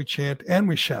sing, we chant, and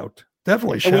we shout.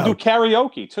 Definitely shout. And we do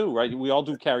karaoke too, right? We all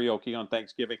do karaoke on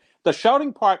Thanksgiving. The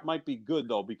shouting part might be good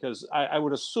though, because I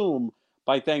would assume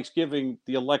by Thanksgiving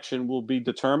the election will be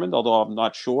determined, although I'm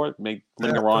not sure. It may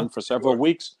linger on for several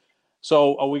weeks.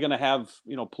 So are we going to have,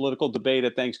 political debate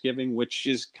at Thanksgiving, which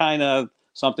is kind of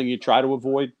something you try to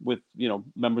avoid with,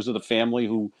 members of the family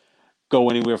who go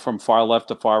anywhere from far left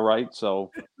to far right.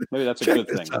 So maybe that's a good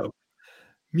thing.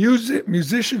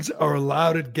 Musicians are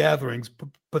allowed at gatherings,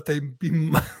 but they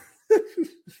be...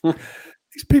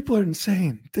 These people are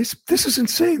insane. This is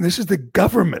insane. This is the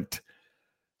government.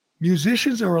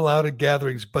 Musicians are allowed at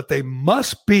gatherings, but they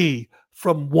must be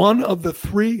from one of the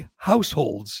 3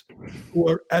 households who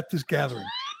are at this gathering.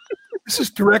 This is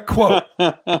direct quote.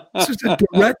 This is a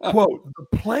direct quote.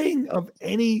 The playing of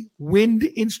any wind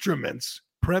instruments,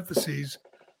 parentheses,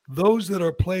 those that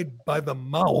are played by the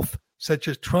mouth, such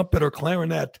as trumpet or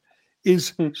clarinet,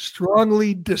 is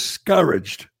strongly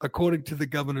discouraged, according to the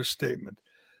governor's statement.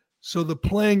 So the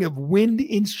playing of wind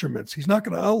instruments, he's not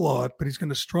going to outlaw it, but he's going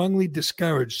to strongly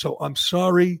discourage. So I'm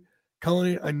sorry,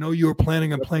 Coney, I know you were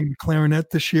planning on playing the clarinet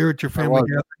this year at your family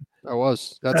gathering. I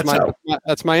was.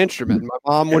 That's my instrument. My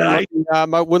mom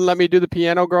wouldn't let me do the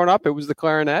piano growing up. It was the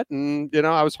clarinet, and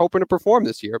I was hoping to perform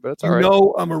this year, but it's all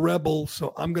right. I'm a rebel,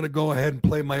 so I'm going to go ahead and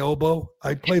play my oboe.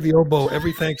 I play the oboe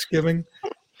every Thanksgiving,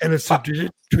 and it's a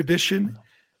tradition.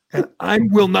 And I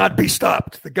will not be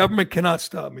stopped. The government cannot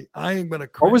stop me. I am going to.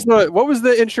 What was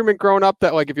the instrument growing up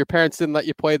that, like, if your parents didn't let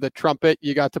you play the trumpet,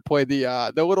 you got to play the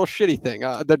little shitty thing?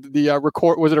 The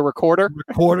record, was it a recorder?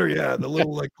 Recorder, yeah. The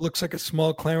little looks like a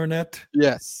small clarinet.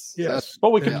 Yes. But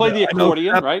we can play the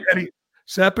accordion, right?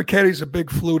 Zappacchetti's a big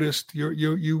flutist.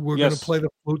 You were going to play the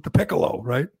flute, the piccolo,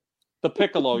 right? The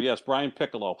piccolo, yes, Brian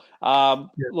Piccolo.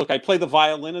 Look, I played the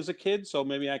violin as a kid, so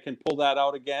maybe I can pull that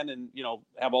out again and,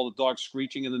 have all the dogs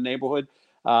screeching in the neighborhood.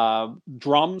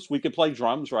 Drums, we could play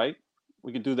drums, right?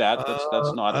 We could do that.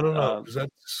 That's not I don't know.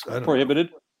 That's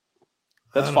prohibited.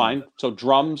 That's fine. So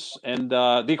drums and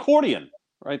the accordion,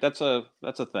 right? That's a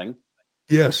thing.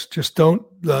 Yes, just don't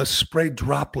spray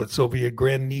droplets over your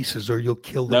grandnieces or you'll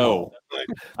kill them all.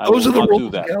 Those are the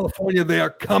rules in California. They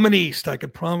are coming east. I can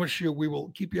promise you we will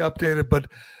keep you updated.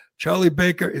 But Charlie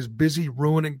Baker is busy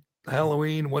ruining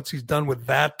Halloween once he's done with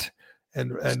that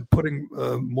and putting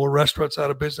more restaurants out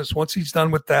of business. Once he's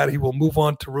done with that, he will move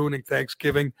on to ruining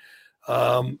Thanksgiving.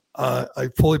 I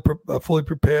fully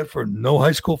prepared for no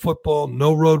high school football,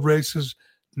 no road races,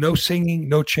 no singing,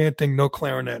 no chanting, no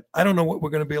clarinet. I don't know what we're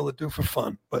going to be able to do for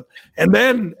fun, and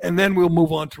then we'll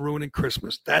move on to ruining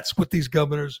Christmas. That's what these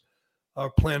governors are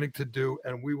planning to do,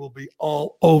 and we will be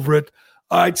all over it.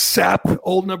 All right, Sap,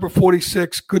 old number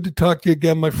 46. Good to talk to you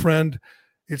again, my friend.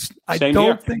 I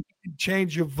don't think you can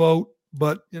change your vote,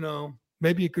 but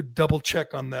maybe you could double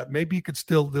check on that. Maybe you could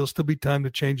there'll still be time to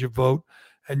change your vote,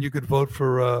 and you could vote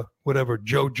for whatever,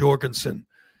 Joe Jorgensen.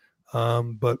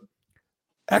 But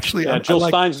actually, Jill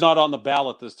Stein's not on the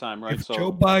ballot this time, right? If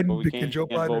Joe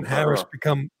Biden and Harris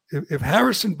if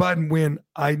Harris and Biden win,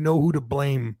 I know who to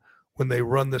blame when they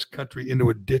run this country into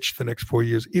a ditch the next 4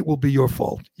 years. It will be your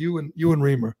fault. You and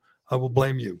Reamer. I will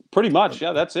blame you. Pretty much,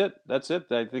 yeah. That's it.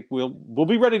 I think we'll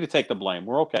be ready to take the blame.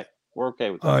 We're okay. We're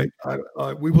okay with that. All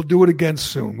right. We will do it again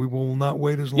soon. We will not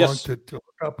wait as long to hook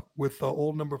up with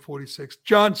old number 46,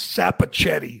 John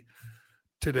Zappacetti,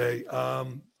 today.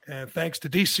 And thanks to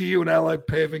DCU and Allied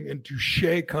Paving and to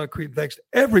Shea Concrete. Thanks to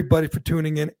everybody for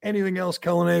tuning in. Anything else,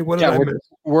 Cullen? What did I miss?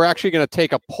 We're actually going to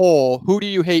take a poll. Who do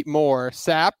you hate more,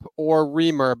 Sap or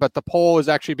Reamer? But the poll is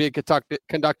actually being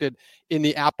conducted in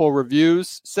the Apple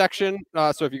reviews section.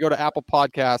 So if you go to Apple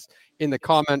Podcasts, in the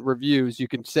comment reviews, you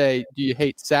can say, do you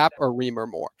hate Sap or Reamer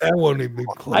more? That won't even be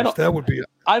close. That would be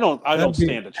I don't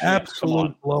stand a chance.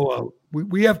 Absolute blowout.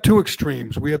 We have two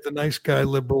extremes. We have the nice guy,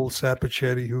 liberal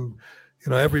Zappacetti, who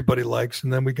everybody likes,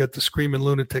 and then we get the screaming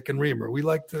lunatic and Reamer. We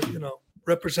like to,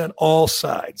 represent all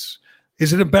sides.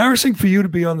 Is it embarrassing for you to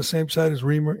be on the same side as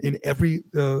Reamer in every,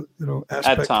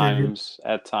 aspect?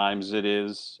 At times it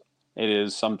is. It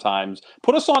is sometimes.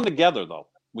 Put us on together though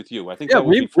with you. I think. Yeah,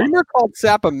 Reamer called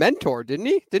Sap a mentor, didn't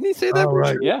he? Didn't he say that?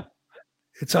 Right. Yeah.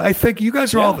 I think you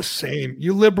guys are all the same.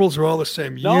 You liberals are all the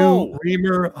same. No. You,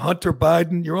 Reamer, Hunter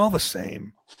Biden, you're all the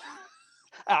same.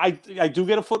 I do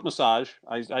get a foot massage.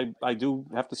 I do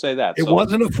have to say that. It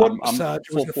wasn't a foot massage.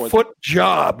 It was a foot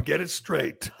job. Get it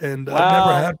straight. And I've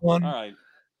never had one. All right.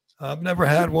 I've never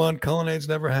had one. Cullinade's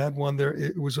never had one.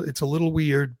 It's a little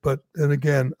weird, and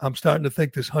again, I'm starting to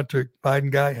think this Hunter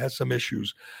Biden guy has some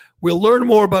issues. We'll learn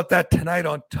more about that tonight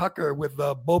on Tucker with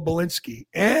Bo Belinsky,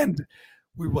 and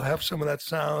we will have some of that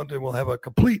sound, and we'll have a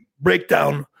complete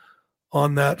breakdown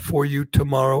on that for you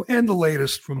tomorrow, and the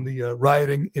latest from the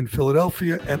rioting in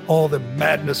Philadelphia and all the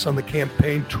madness on the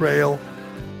campaign trail.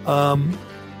 I'm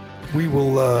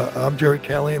Jerry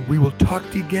Callahan. We will talk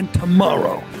to you again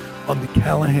tomorrow on the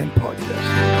Callahan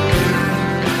Podcast.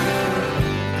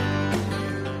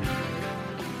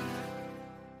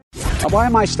 Why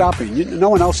am I stopping? No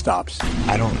one else stops.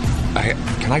 Can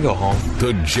I go home?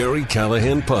 The Jerry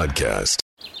Callahan Podcast.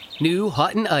 New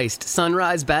hot and iced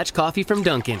Sunrise Batch Coffee from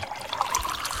Dunkin'.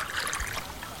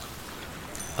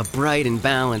 A bright and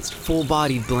balanced,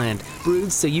 full-bodied blend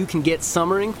brewed so you can get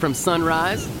summering from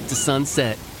sunrise to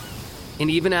sunset.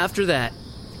 And even after that,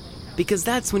 because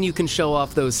that's when you can show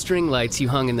off those string lights you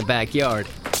hung in the backyard.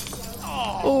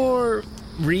 Or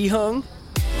rehung.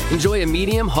 Enjoy a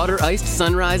medium, hotter iced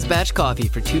Sunrise Batch Coffee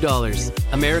for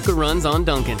 $2. America runs on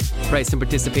Dunkin'. Price and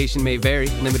participation may vary.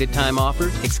 Limited time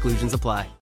offer. Exclusions apply.